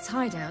Avallac'h's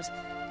hideout,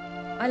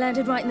 I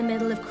landed right in the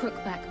middle of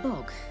Crookback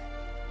Bog.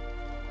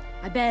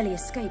 I barely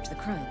escaped the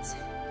crones.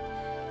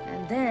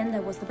 And then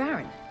there was the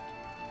Baron.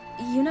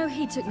 You know,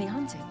 he took me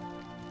hunting.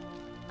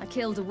 I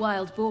killed a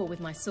wild boar with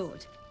my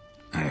sword.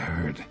 I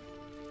heard.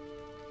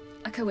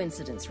 A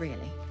coincidence,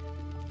 really.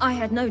 I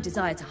had no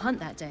desire to hunt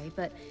that day,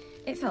 but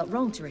it felt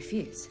wrong to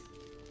refuse.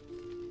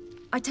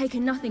 I'd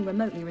taken nothing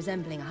remotely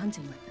resembling a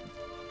hunting weapon.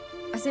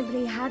 I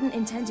simply hadn't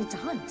intended to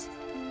hunt.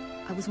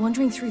 I was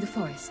wandering through the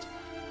forest,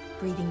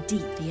 breathing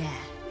deep the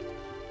air.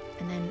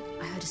 And then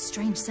I heard a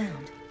strange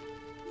sound.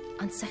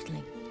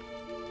 Unsettling.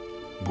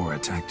 Boar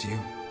attacked you?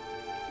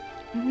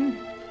 Mm-hmm.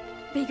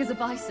 Big as a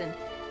bison,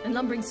 and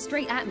lumbering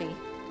straight at me.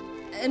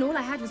 And all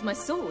I had was my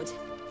sword.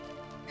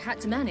 Had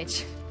to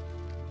manage.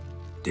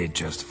 Did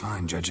just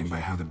fine, judging by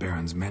how the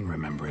Baron's men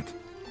remember it.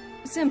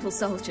 Simple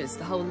soldiers,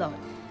 the whole lot.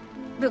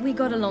 But we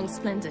got along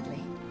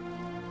splendidly.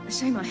 A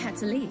shame I had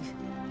to leave.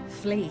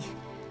 Flee.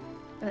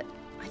 But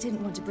I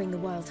didn't want to bring the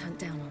wild hunt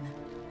down on them.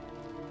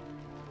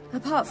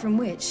 Apart from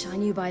which, I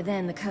knew by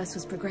then the curse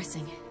was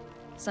progressing.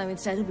 So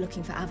instead of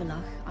looking for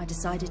Avallac'h, I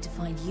decided to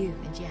find you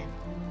and Yen.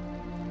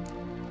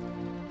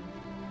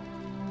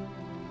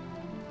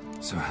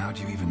 So how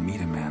do you even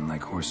meet a man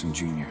like Whoreson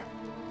Jr.?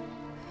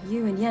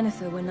 You and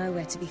Yennefer were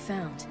nowhere to be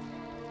found,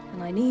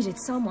 and I needed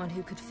someone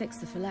who could fix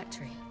the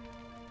phylactery.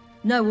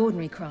 No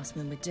ordinary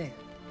craftsman would do.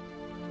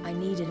 I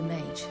needed a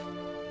mage,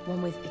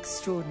 one with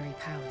extraordinary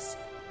powers.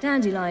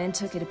 Dandelion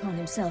took it upon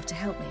himself to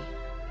help me.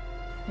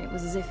 It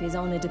was as if his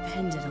honor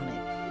depended on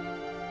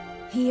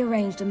it. He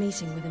arranged a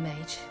meeting with a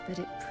mage, but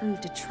it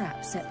proved a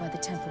trap set by the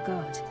temple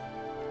guard.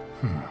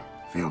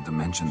 Failed to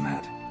mention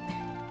that.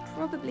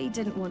 Probably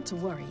didn't want to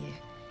worry you.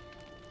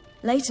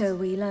 Later,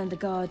 we learned the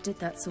guard did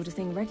that sort of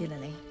thing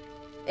regularly,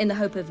 in the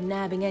hope of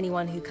nabbing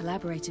anyone who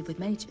collaborated with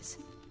mages.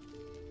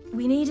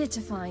 We needed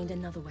to find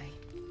another way.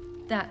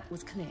 That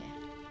was clear.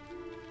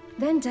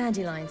 Then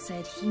Dandelion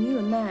said he knew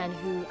a man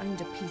who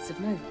owned a piece of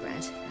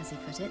Novigrad, as he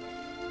put it,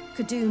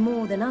 could do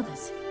more than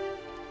others.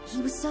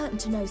 He was certain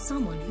to know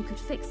someone who could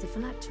fix the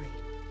phylactery.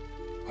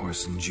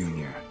 Whoreson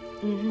Jr.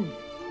 Mm-hmm.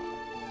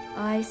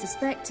 I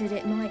suspected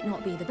it might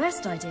not be the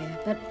best idea,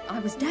 but I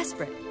was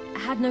desperate. I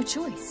had no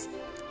choice.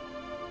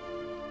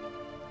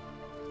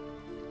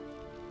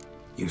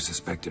 You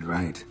suspected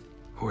right.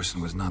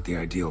 Whoreson was not the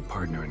ideal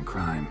partner in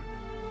crime.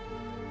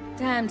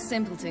 Damned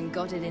simpleton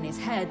got it in his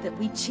head that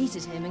we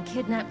cheated him and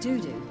kidnapped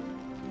Dudu.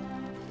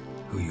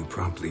 Who you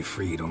promptly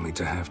freed only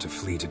to have to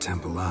flee to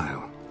Temple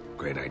Isle.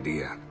 Great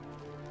idea.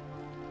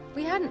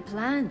 We hadn't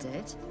planned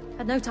it.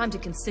 Had no time to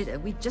consider.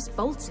 We just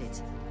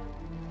bolted.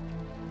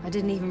 I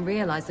didn't even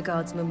realize the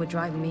guardsmen were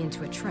driving me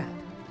into a trap.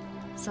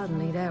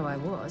 Suddenly there I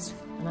was,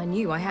 and I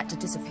knew I had to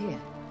disappear.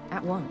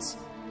 At once.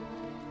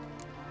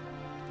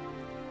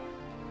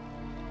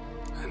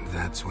 And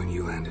that's when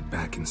you landed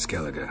back in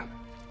Skellige.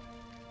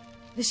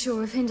 The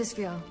shore of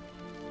Hindisfjall.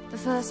 The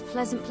first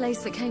pleasant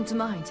place that came to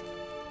mind.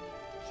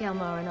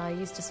 Hjalmar and I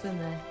used to swim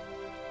there.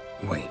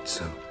 Wait,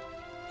 so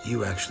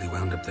you actually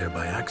wound up there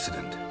by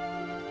accident?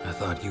 I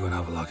thought you and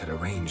Avallac'h had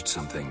arranged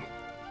something.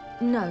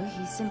 No,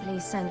 he simply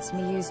sensed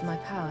me use my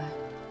power.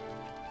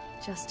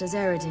 Just as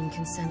Eredin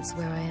can sense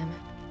where I am,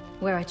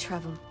 where I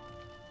travel.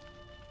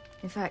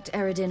 In fact,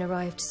 Eredin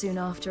arrived soon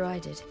after I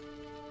did.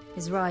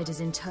 His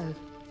riders in tow.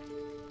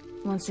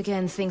 Once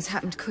again, things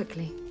happened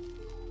quickly.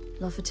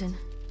 Lofoten,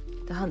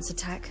 the hunt's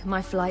attack,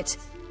 my flight.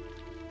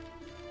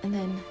 And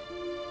then,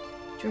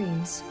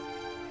 dreams.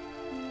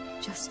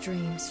 Just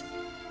dreams.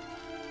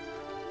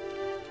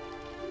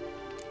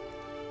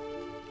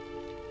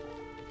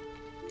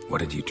 What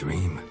did you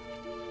dream?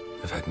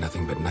 I've had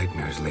nothing but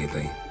nightmares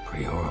lately.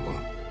 Pretty horrible.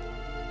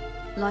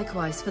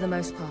 Likewise, for the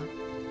most part.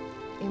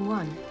 In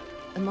one,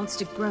 a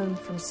monster grown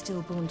from a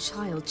stillborn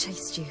child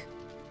chased you.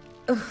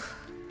 Ugh,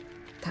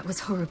 that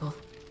was horrible.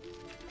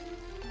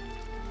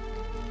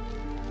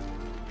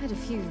 I had a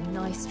few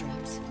nice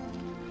dreams.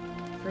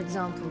 For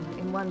example,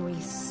 in one we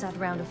sat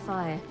around a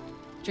fire,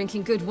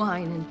 drinking good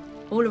wine, and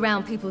all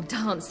around people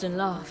danced and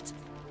laughed.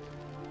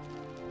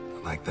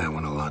 I like that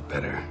one a lot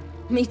better.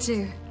 Me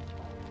too.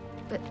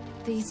 But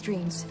these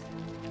dreams,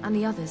 and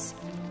the others,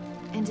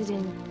 ended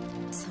in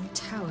some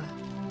tower.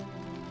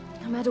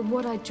 No matter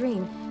what I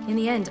dream, in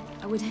the end,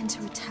 I would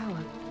enter a tower.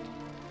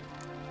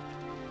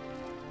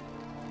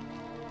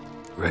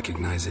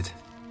 Recognize it?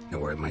 Know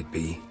where it might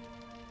be?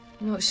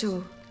 Not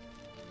sure.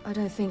 I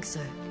don't think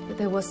so, but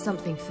there was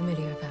something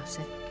familiar about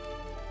it.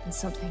 And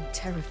something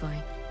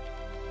terrifying.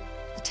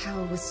 The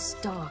tower was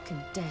stark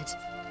and dead.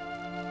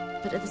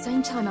 But at the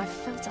same time, I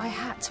felt I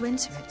had to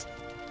enter it.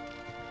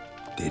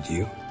 Did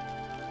you?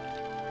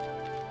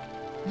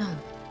 No.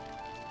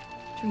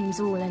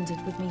 Dreams all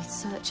ended with me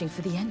searching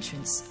for the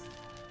entrance.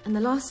 And the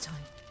last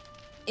time,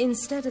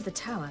 instead of the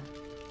tower,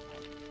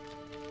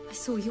 I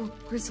saw your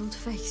grizzled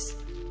face.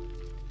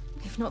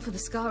 If not for the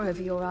scar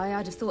over your eye,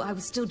 I'd have thought I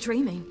was still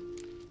dreaming.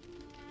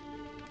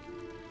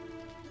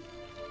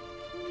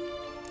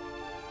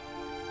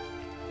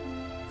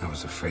 I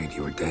was afraid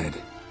you were dead.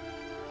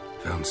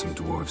 Found some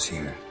dwarves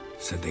here.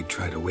 Said they'd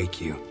try to wake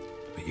you,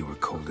 but you were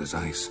cold as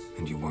ice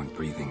and you weren't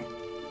breathing.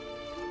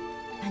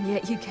 And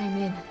yet you came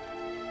in.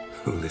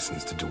 Who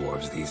listens to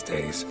dwarves these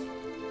days?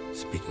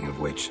 Speaking of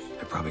which,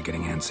 they're probably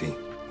getting antsy.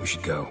 We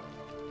should go.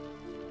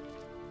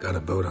 Got a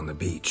boat on the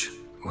beach.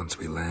 Once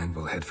we land,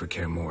 we'll head for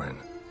Kaer Morhen.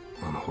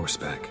 On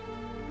horseback.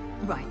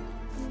 Right.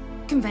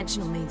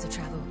 Conventional means of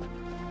travel.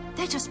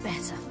 They're just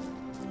better.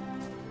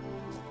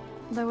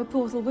 Though a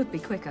portal would be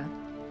quicker.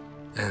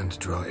 And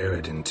draw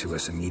Eredin to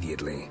us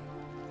immediately.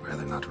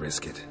 Rather not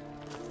risk it.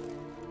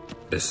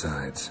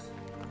 Besides,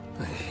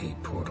 I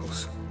hate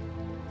portals.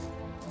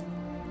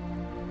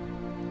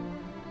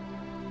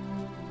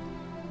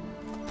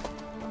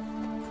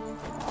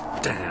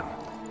 Damn.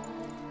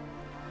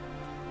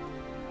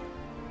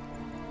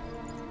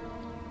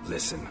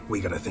 Listen,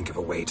 we gotta think of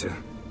a way to...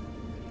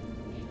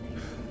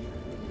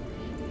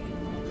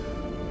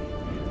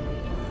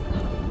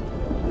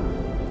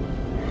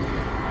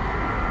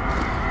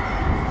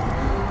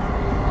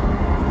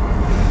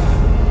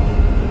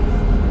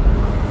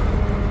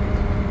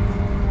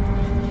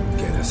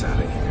 get us out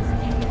of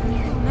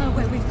here. They'll know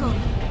where we've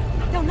gone.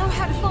 They'll know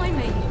how to find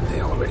me.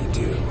 They already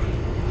do.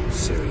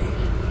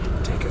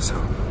 Ciri, take us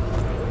home.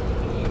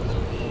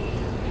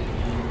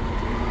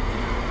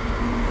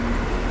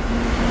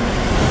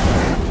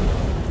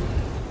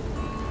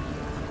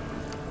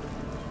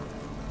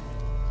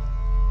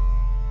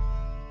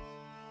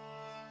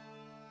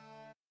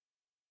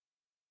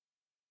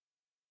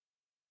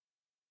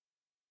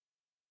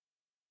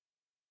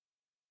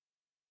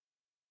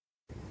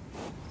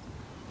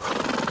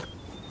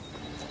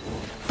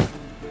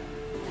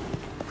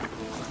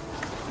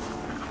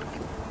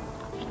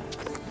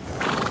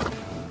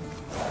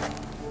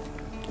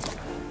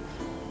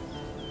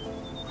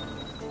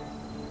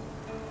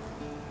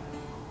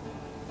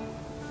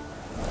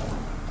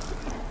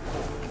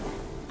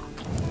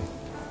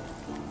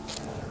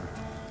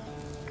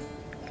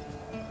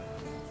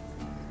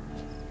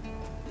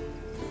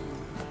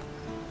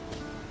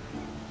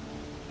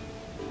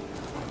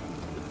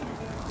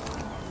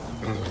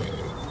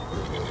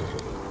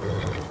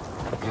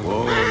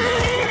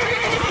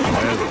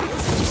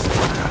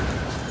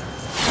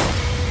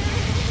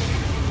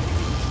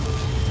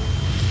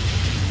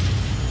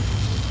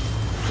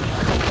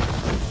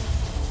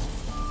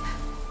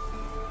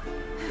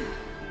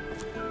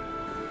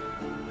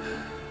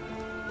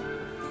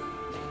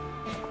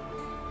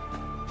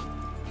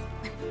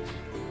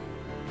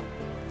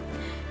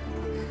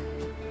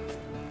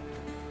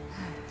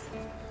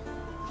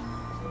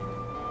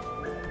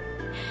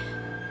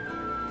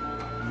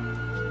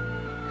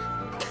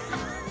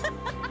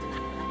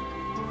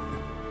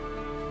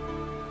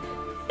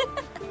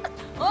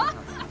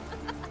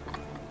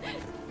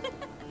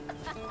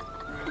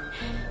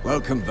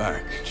 Welcome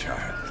back,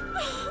 child.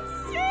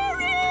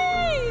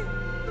 Ciri!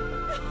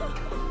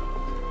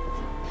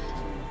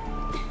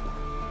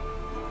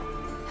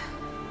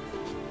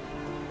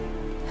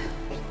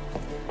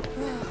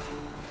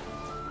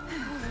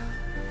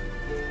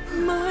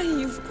 My,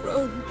 you've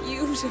grown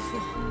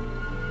beautiful.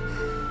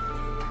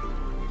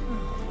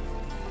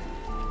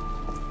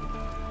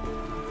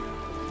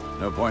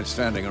 No point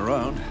standing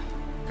around.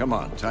 Come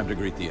on, time to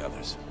greet the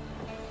others.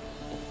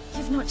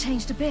 You've not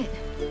changed a bit.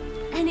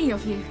 Any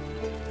of you.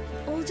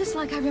 All just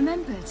like I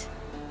remembered.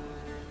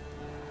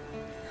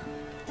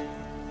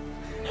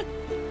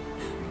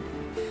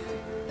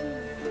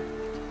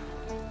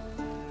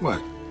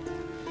 What?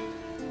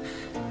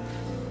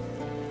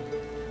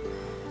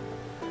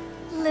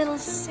 Little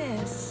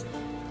sis.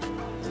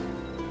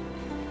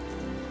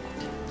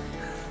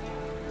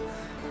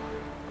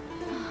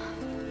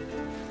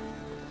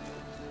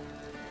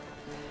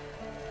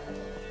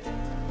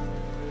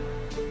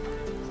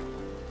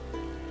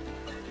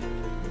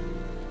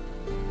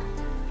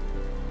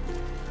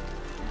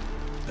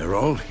 They're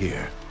all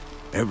here.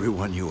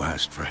 Everyone you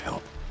asked for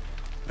help.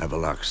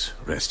 Avalok's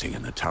resting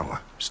in the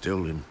tower,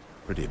 still in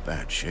pretty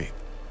bad shape.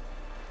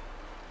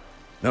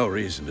 No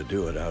reason to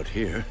do it out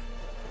here.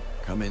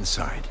 Come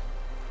inside.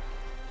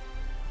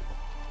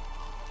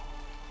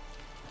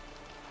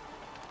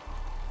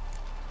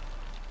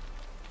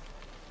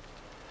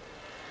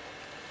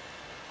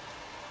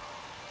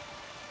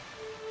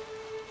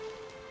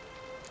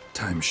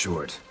 Time's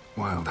short.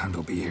 Wild Hunt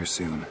will be here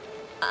soon.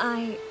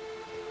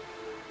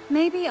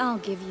 Maybe I'll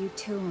give you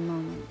two a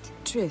moment.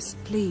 Triss,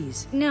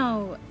 please.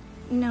 No,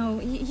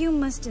 you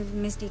must have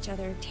missed each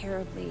other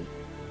terribly.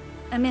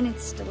 A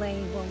minute's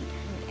delay won't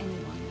hurt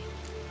anyone.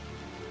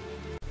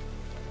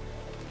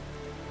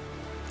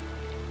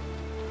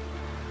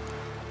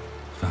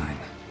 Fine.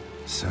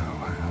 So,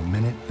 a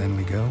minute, then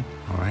we go,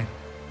 all right?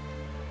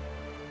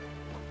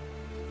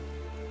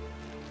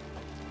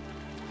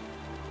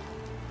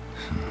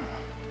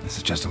 This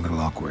is just a little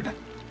awkward.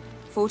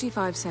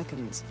 45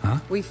 seconds. Huh?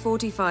 We've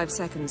 45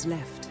 seconds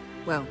left.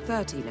 Well,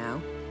 30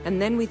 now. And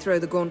then we throw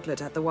the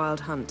gauntlet at the Wild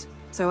Hunt.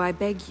 So I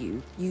beg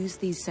you, use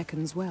these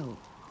seconds well.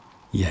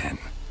 Yen,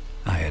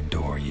 I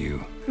adore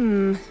you.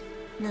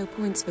 No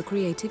points for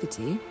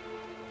creativity,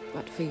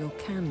 but for your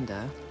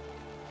candor.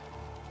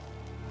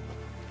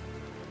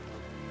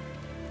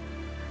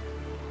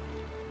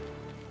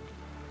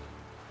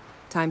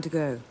 Time to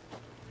go.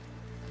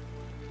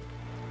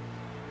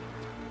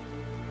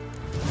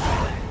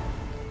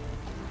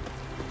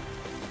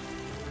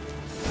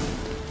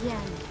 Yen,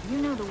 you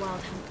know the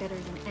Wild Hunt better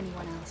than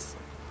anyone else.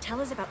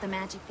 Tell us about the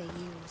magic they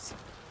use.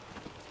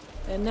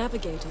 Their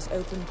navigators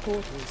open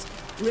portals,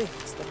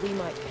 rifts that we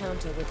might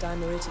counter with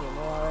dimeritium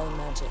or our own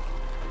magic.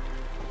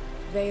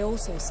 They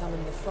also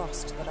summon the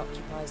frost that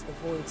occupies the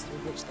voids through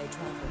which they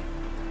travel.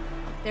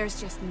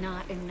 There's just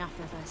not enough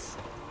of us.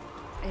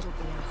 It'll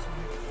be a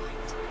hard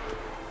fight.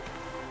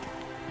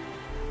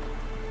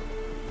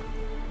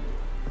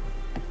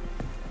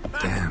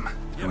 Damn,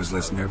 I was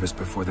less nervous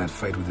before that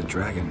fight with the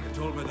dragon.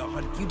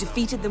 You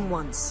defeated them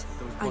once.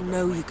 I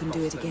know you can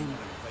do it again.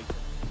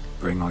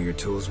 Bring all your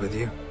tools with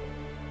you?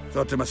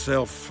 Thought to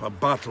myself, a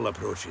battle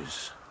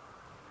approaches.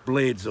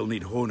 Blades will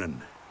need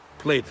honing.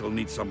 Plate will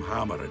need some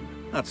hammering.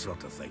 That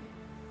sort of thing.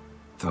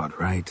 Thought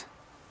right.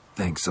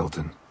 Thanks,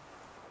 Sultan.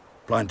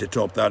 Plan to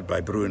top that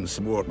by brewing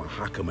some more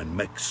Mahakaman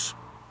mix.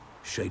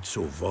 Shite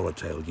so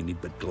volatile you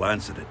need but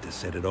glance at it to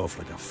set it off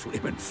like a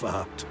flaming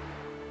fart.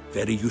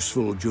 Very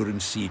useful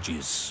during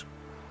sieges.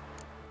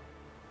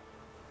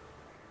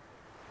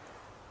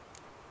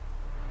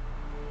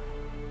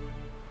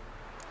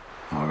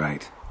 All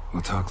right.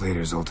 We'll talk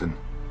later, Zoltan.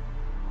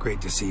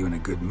 Great to see you in a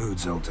good mood,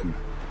 Zoltan.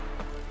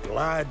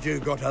 Glad you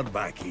got her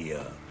back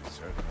here.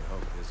 Certainly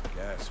hope this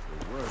gas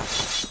will work.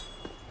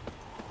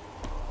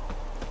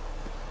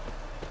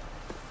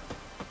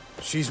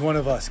 She's one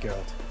of us,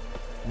 Geralt.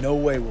 No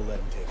way we'll let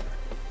him take her.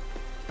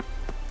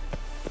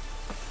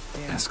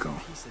 Eskel.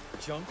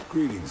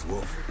 Greetings,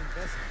 Wolf.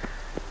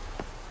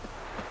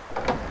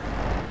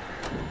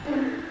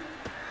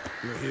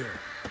 You're here.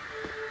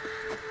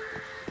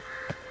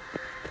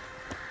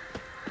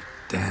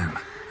 Damn,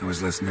 I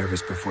was less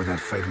nervous before that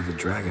fight with the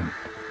dragon.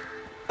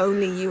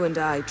 Only you and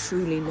I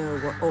truly know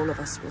what all of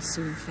us will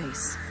soon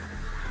face.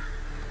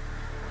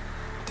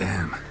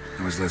 Damn,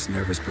 I was less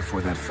nervous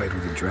before that fight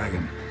with the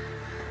dragon.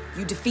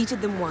 You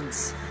defeated them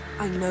once.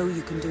 I know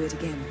you can do it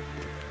again.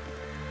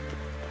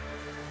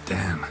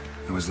 Damn,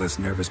 I was less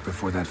nervous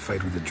before that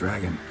fight with the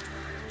dragon.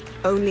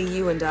 Only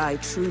you and I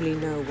truly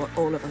know what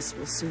all of us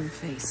will soon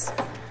face.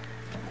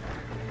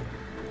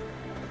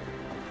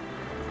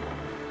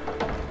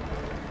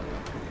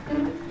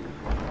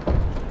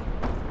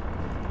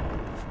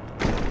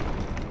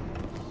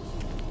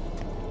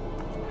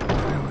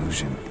 An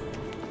illusion.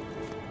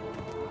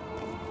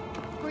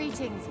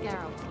 Greetings,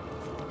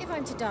 Geralt. If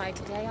I'm to die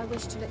today, I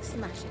wish to look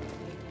smashing completely.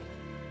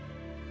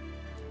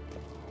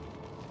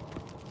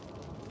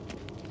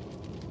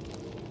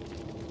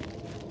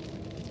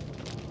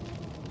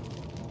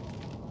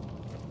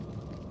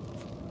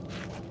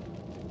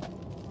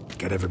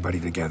 Get everybody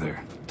together.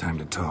 Time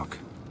to talk.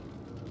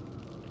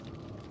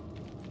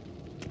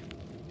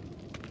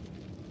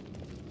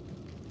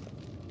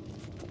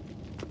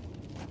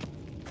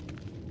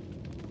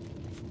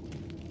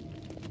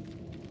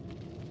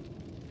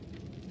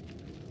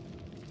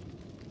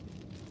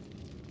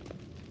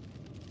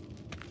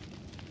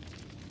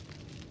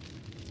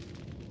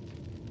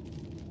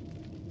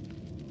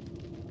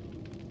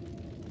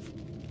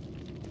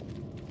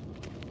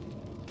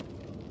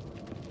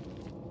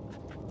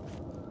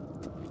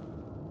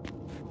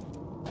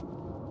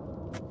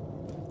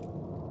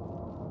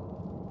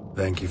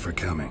 Thank you for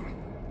coming.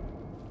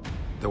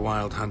 The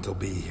Wild Hunt will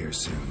be here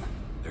soon.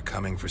 They're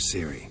coming for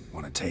Ciri.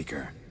 Want to take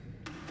her?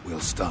 We'll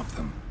stop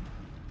them.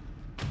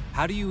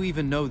 How do you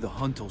even know the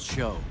Hunt will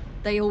show?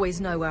 They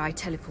always know where I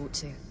teleport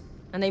to.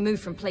 And they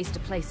move from place to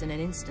place in an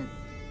instant.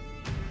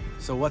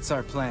 So what's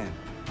our plan?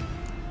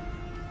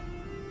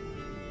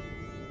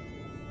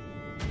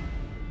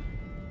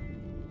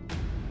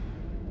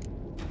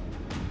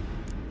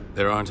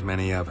 There aren't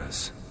many of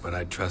us, but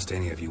I'd trust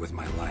any of you with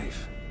my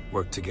life.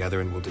 Work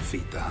together and we'll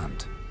defeat the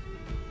Hunt.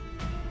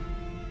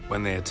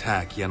 When they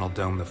attack, Yen will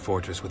dome the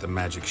fortress with a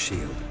magic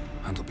shield.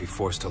 Hunt will be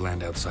forced to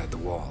land outside the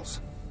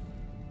walls.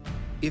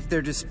 If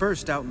they're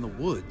dispersed out in the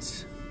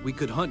woods, we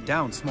could hunt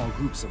down small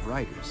groups of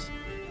riders.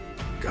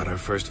 Got our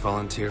first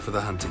volunteer for the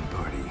hunting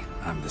party.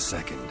 I'm the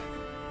second.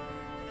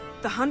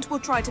 The Hunt will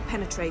try to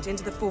penetrate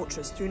into the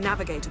fortress through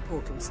navigator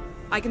portals.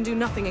 I can do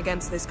nothing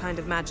against this kind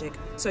of magic,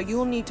 so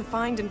you'll need to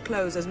find and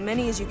close as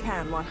many as you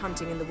can while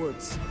hunting in the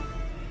woods.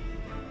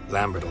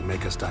 Lambert will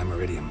make us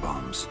dimeridium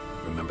bombs.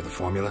 Remember the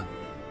formula?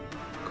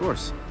 Of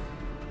course.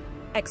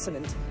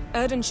 Excellent.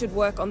 Erden should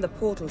work on the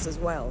portals as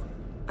well.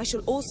 I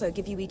shall also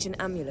give you each an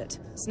amulet.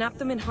 Snap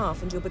them in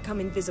half and you'll become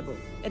invisible,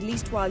 at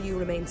least while you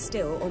remain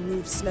still or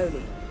move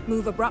slowly.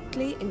 Move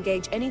abruptly,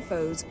 engage any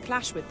foes,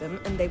 clash with them,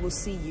 and they will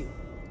see you.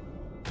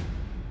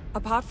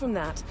 Apart from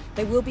that,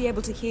 they will be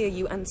able to hear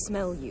you and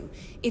smell you.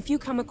 If you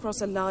come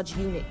across a large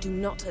unit, do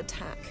not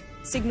attack.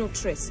 Signal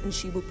Triss and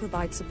she will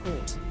provide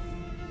support.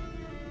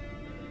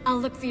 I'll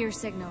look for your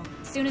signal.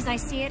 As soon as I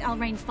see it, I'll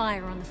rain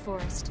fire on the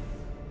forest.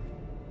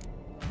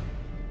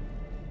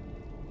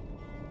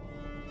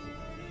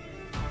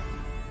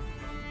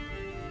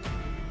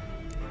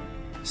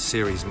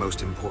 Ciri's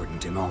most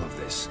important in all of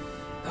this.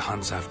 The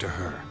hunt's after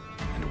her,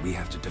 and we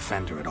have to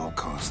defend her at all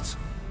costs.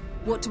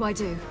 What do I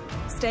do?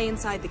 Stay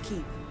inside the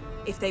keep.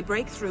 If they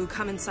break through,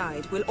 come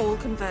inside. We'll all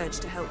converge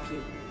to help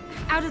you.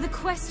 Out of the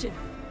question.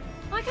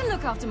 I can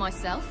look after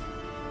myself.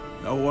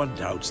 No one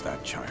doubts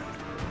that, child.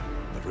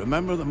 But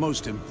remember the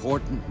most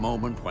important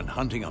moment when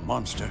hunting a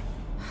monster?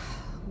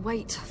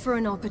 Wait for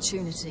an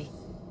opportunity.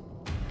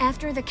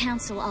 After the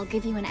council, I'll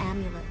give you an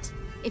amulet.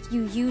 If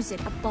you use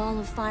it, a ball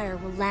of fire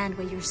will land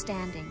where you're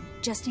standing,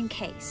 just in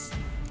case.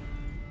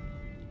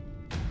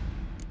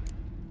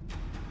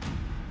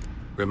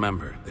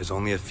 Remember, there's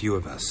only a few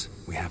of us.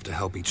 We have to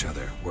help each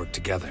other, work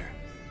together.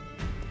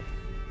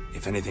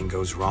 If anything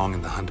goes wrong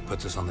and the hunt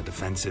puts us on the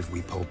defensive,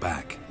 we pull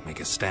back, make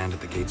a stand at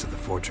the gates of the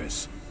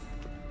fortress.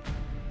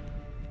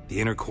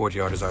 The inner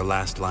courtyard is our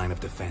last line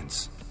of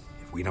defense.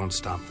 If we don't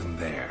stop them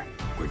there,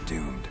 we're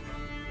doomed.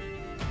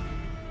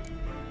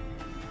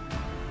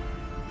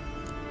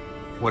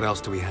 What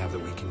else do we have that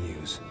we can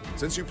use?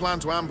 Since you plan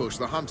to ambush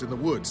the hunt in the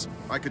woods,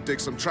 I could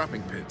dig some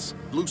trapping pits,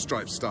 blue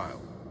stripe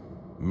style.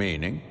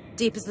 Meaning?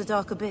 Deep as the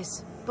dark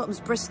abyss, bottoms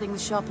bristling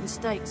with sharpened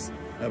stakes.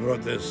 I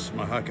brought this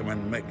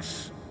Mahakaman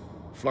mix.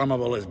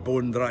 Flammable as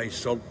bone-dry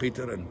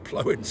saltpeter and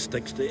ploughing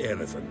sticks to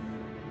anything.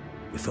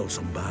 We fill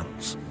some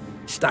barrels,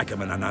 stack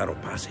them in a narrow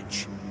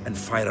passage, and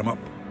fire them up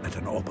at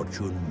an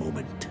opportune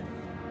moment.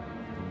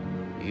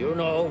 You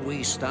know,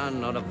 we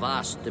stand on a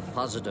vast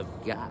deposit of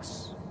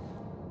gas.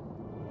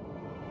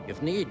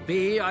 If need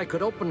be, I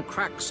could open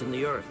cracks in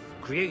the earth,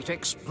 create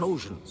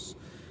explosions.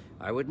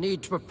 I would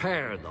need to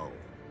prepare, though.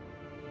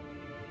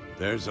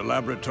 There's the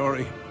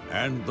laboratory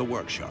and the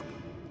workshop.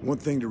 One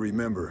thing to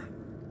remember,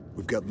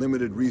 we've got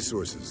limited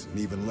resources and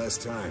even less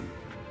time.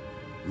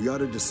 We ought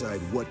to decide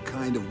what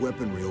kind of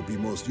weaponry will be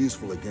most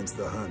useful against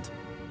the hunt.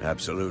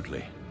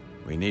 Absolutely.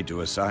 We need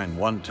to assign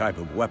one type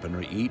of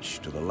weaponry each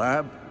to the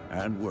lab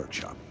and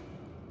workshop.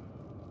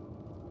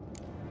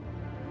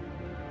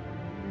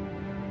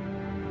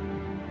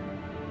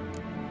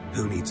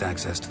 Who needs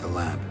access to the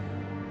lab?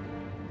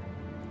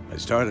 I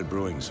started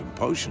brewing some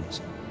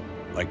potions.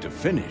 Like to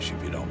finish,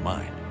 if you don't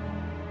mind.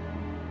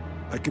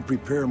 I could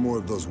prepare more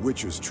of those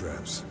Witcher's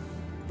traps,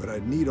 but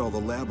I'd need all the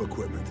lab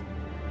equipment.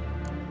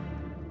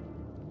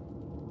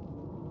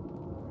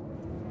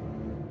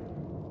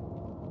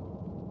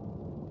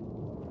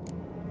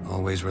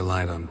 Always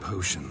relied on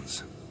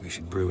potions. We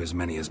should brew as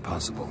many as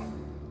possible.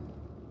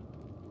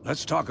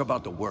 Let's talk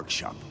about the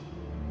workshop.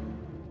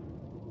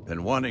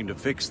 Been wanting to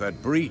fix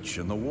that breach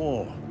in the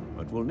wall,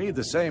 but we'll need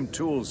the same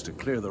tools to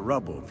clear the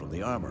rubble from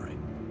the armory.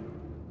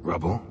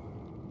 Rubble?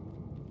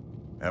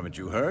 Haven't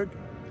you heard?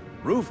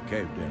 Roof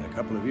caved in a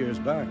couple of years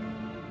back.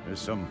 There's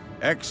some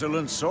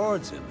excellent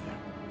swords in there.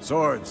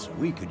 Swords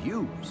we could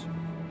use.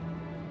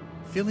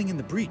 Filling in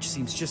the breach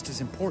seems just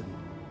as important.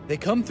 They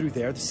come through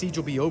there, the siege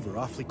will be over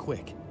awfully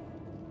quick.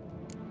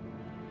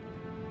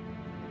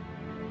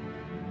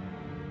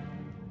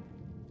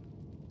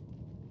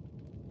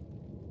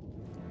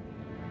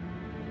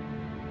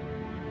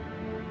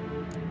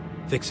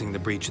 Fixing the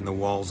breach in the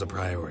wall's a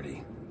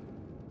priority.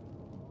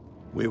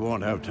 We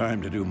won't have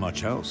time to do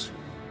much else.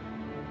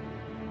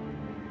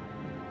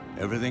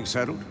 Everything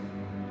settled?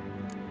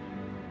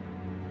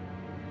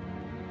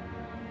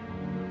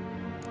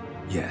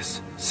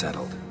 Yes,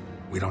 settled.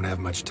 We don't have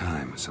much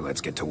time, so let's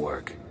get to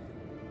work.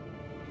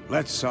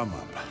 Let's sum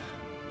up.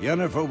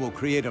 Yennefer will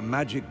create a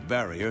magic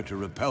barrier to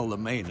repel the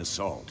main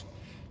assault.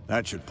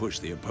 That should push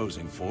the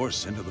opposing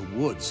force into the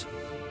woods,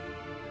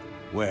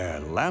 where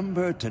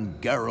Lambert and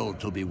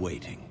Geralt will be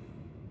waiting.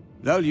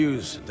 They'll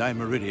use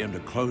Dimeridium to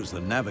close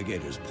the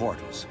Navigator's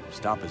portals,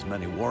 stop as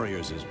many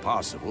warriors as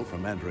possible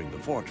from entering the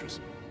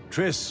fortress.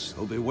 Triss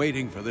will be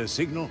waiting for their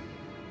signal,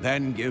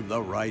 then give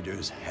the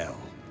riders hell.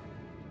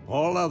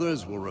 All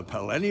others will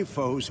repel any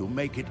foes who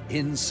make it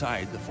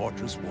inside the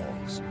fortress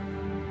walls.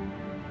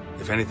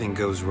 If anything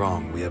goes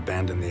wrong, we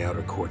abandon the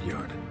outer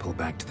courtyard, pull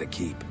back to the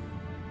keep.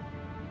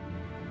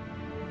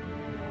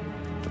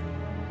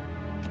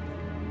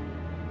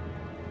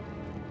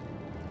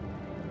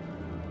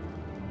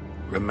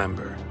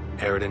 Remember,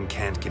 Eridan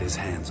can't get his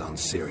hands on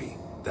Ciri.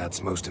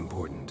 That's most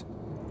important.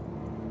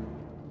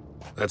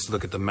 Let's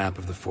look at the map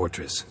of the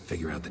fortress,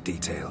 figure out the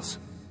details.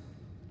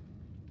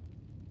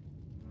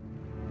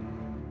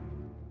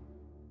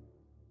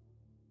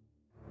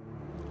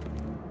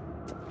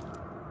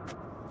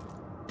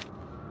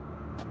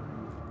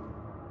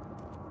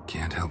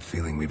 Can't help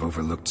feeling we've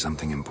overlooked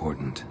something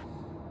important.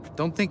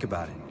 Don't think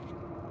about it.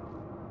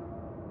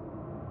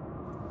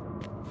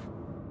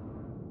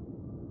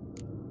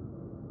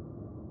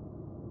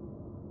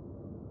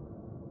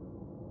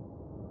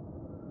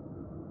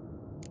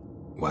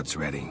 What's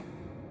ready?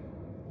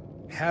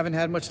 Haven't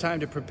had much time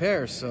to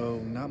prepare, so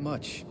not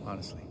much,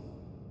 honestly.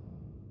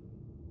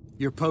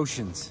 Your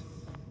potions.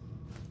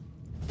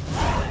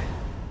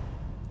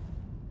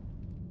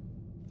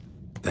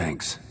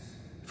 Thanks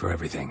for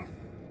everything.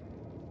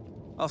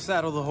 I'll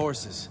saddle the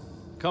horses.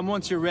 Come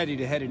once you're ready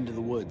to head into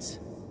the woods.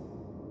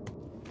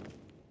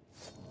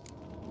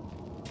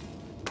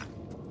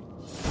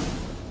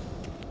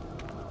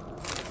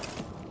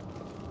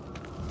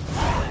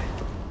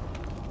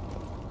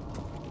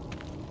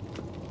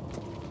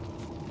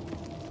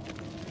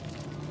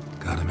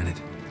 Got a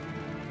minute?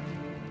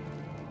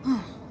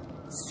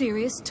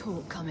 Serious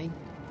talk coming.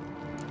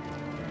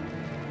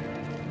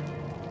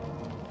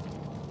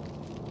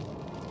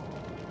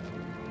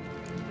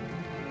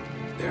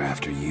 They're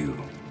after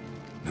you.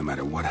 No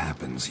matter what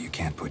happens, you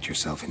can't put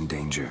yourself in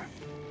danger.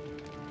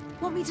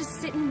 Want me to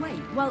sit and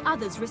wait while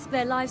others risk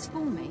their lives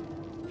for me?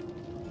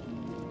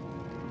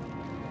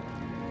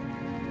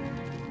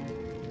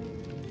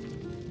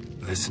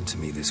 Listen to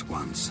me this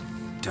once.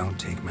 Don't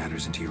take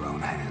matters into your own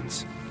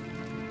hands.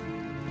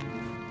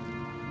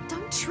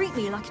 Don't treat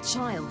me like a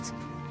child.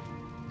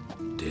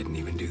 Didn't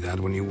even do that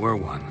when you were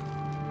one.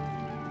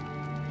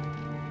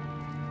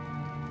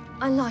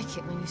 I like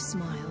it when you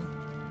smile.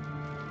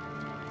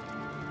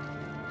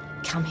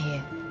 Come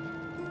here.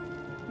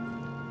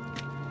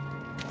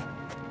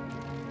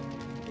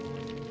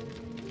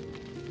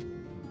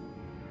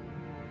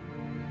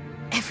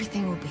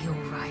 Everything will be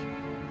all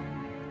right.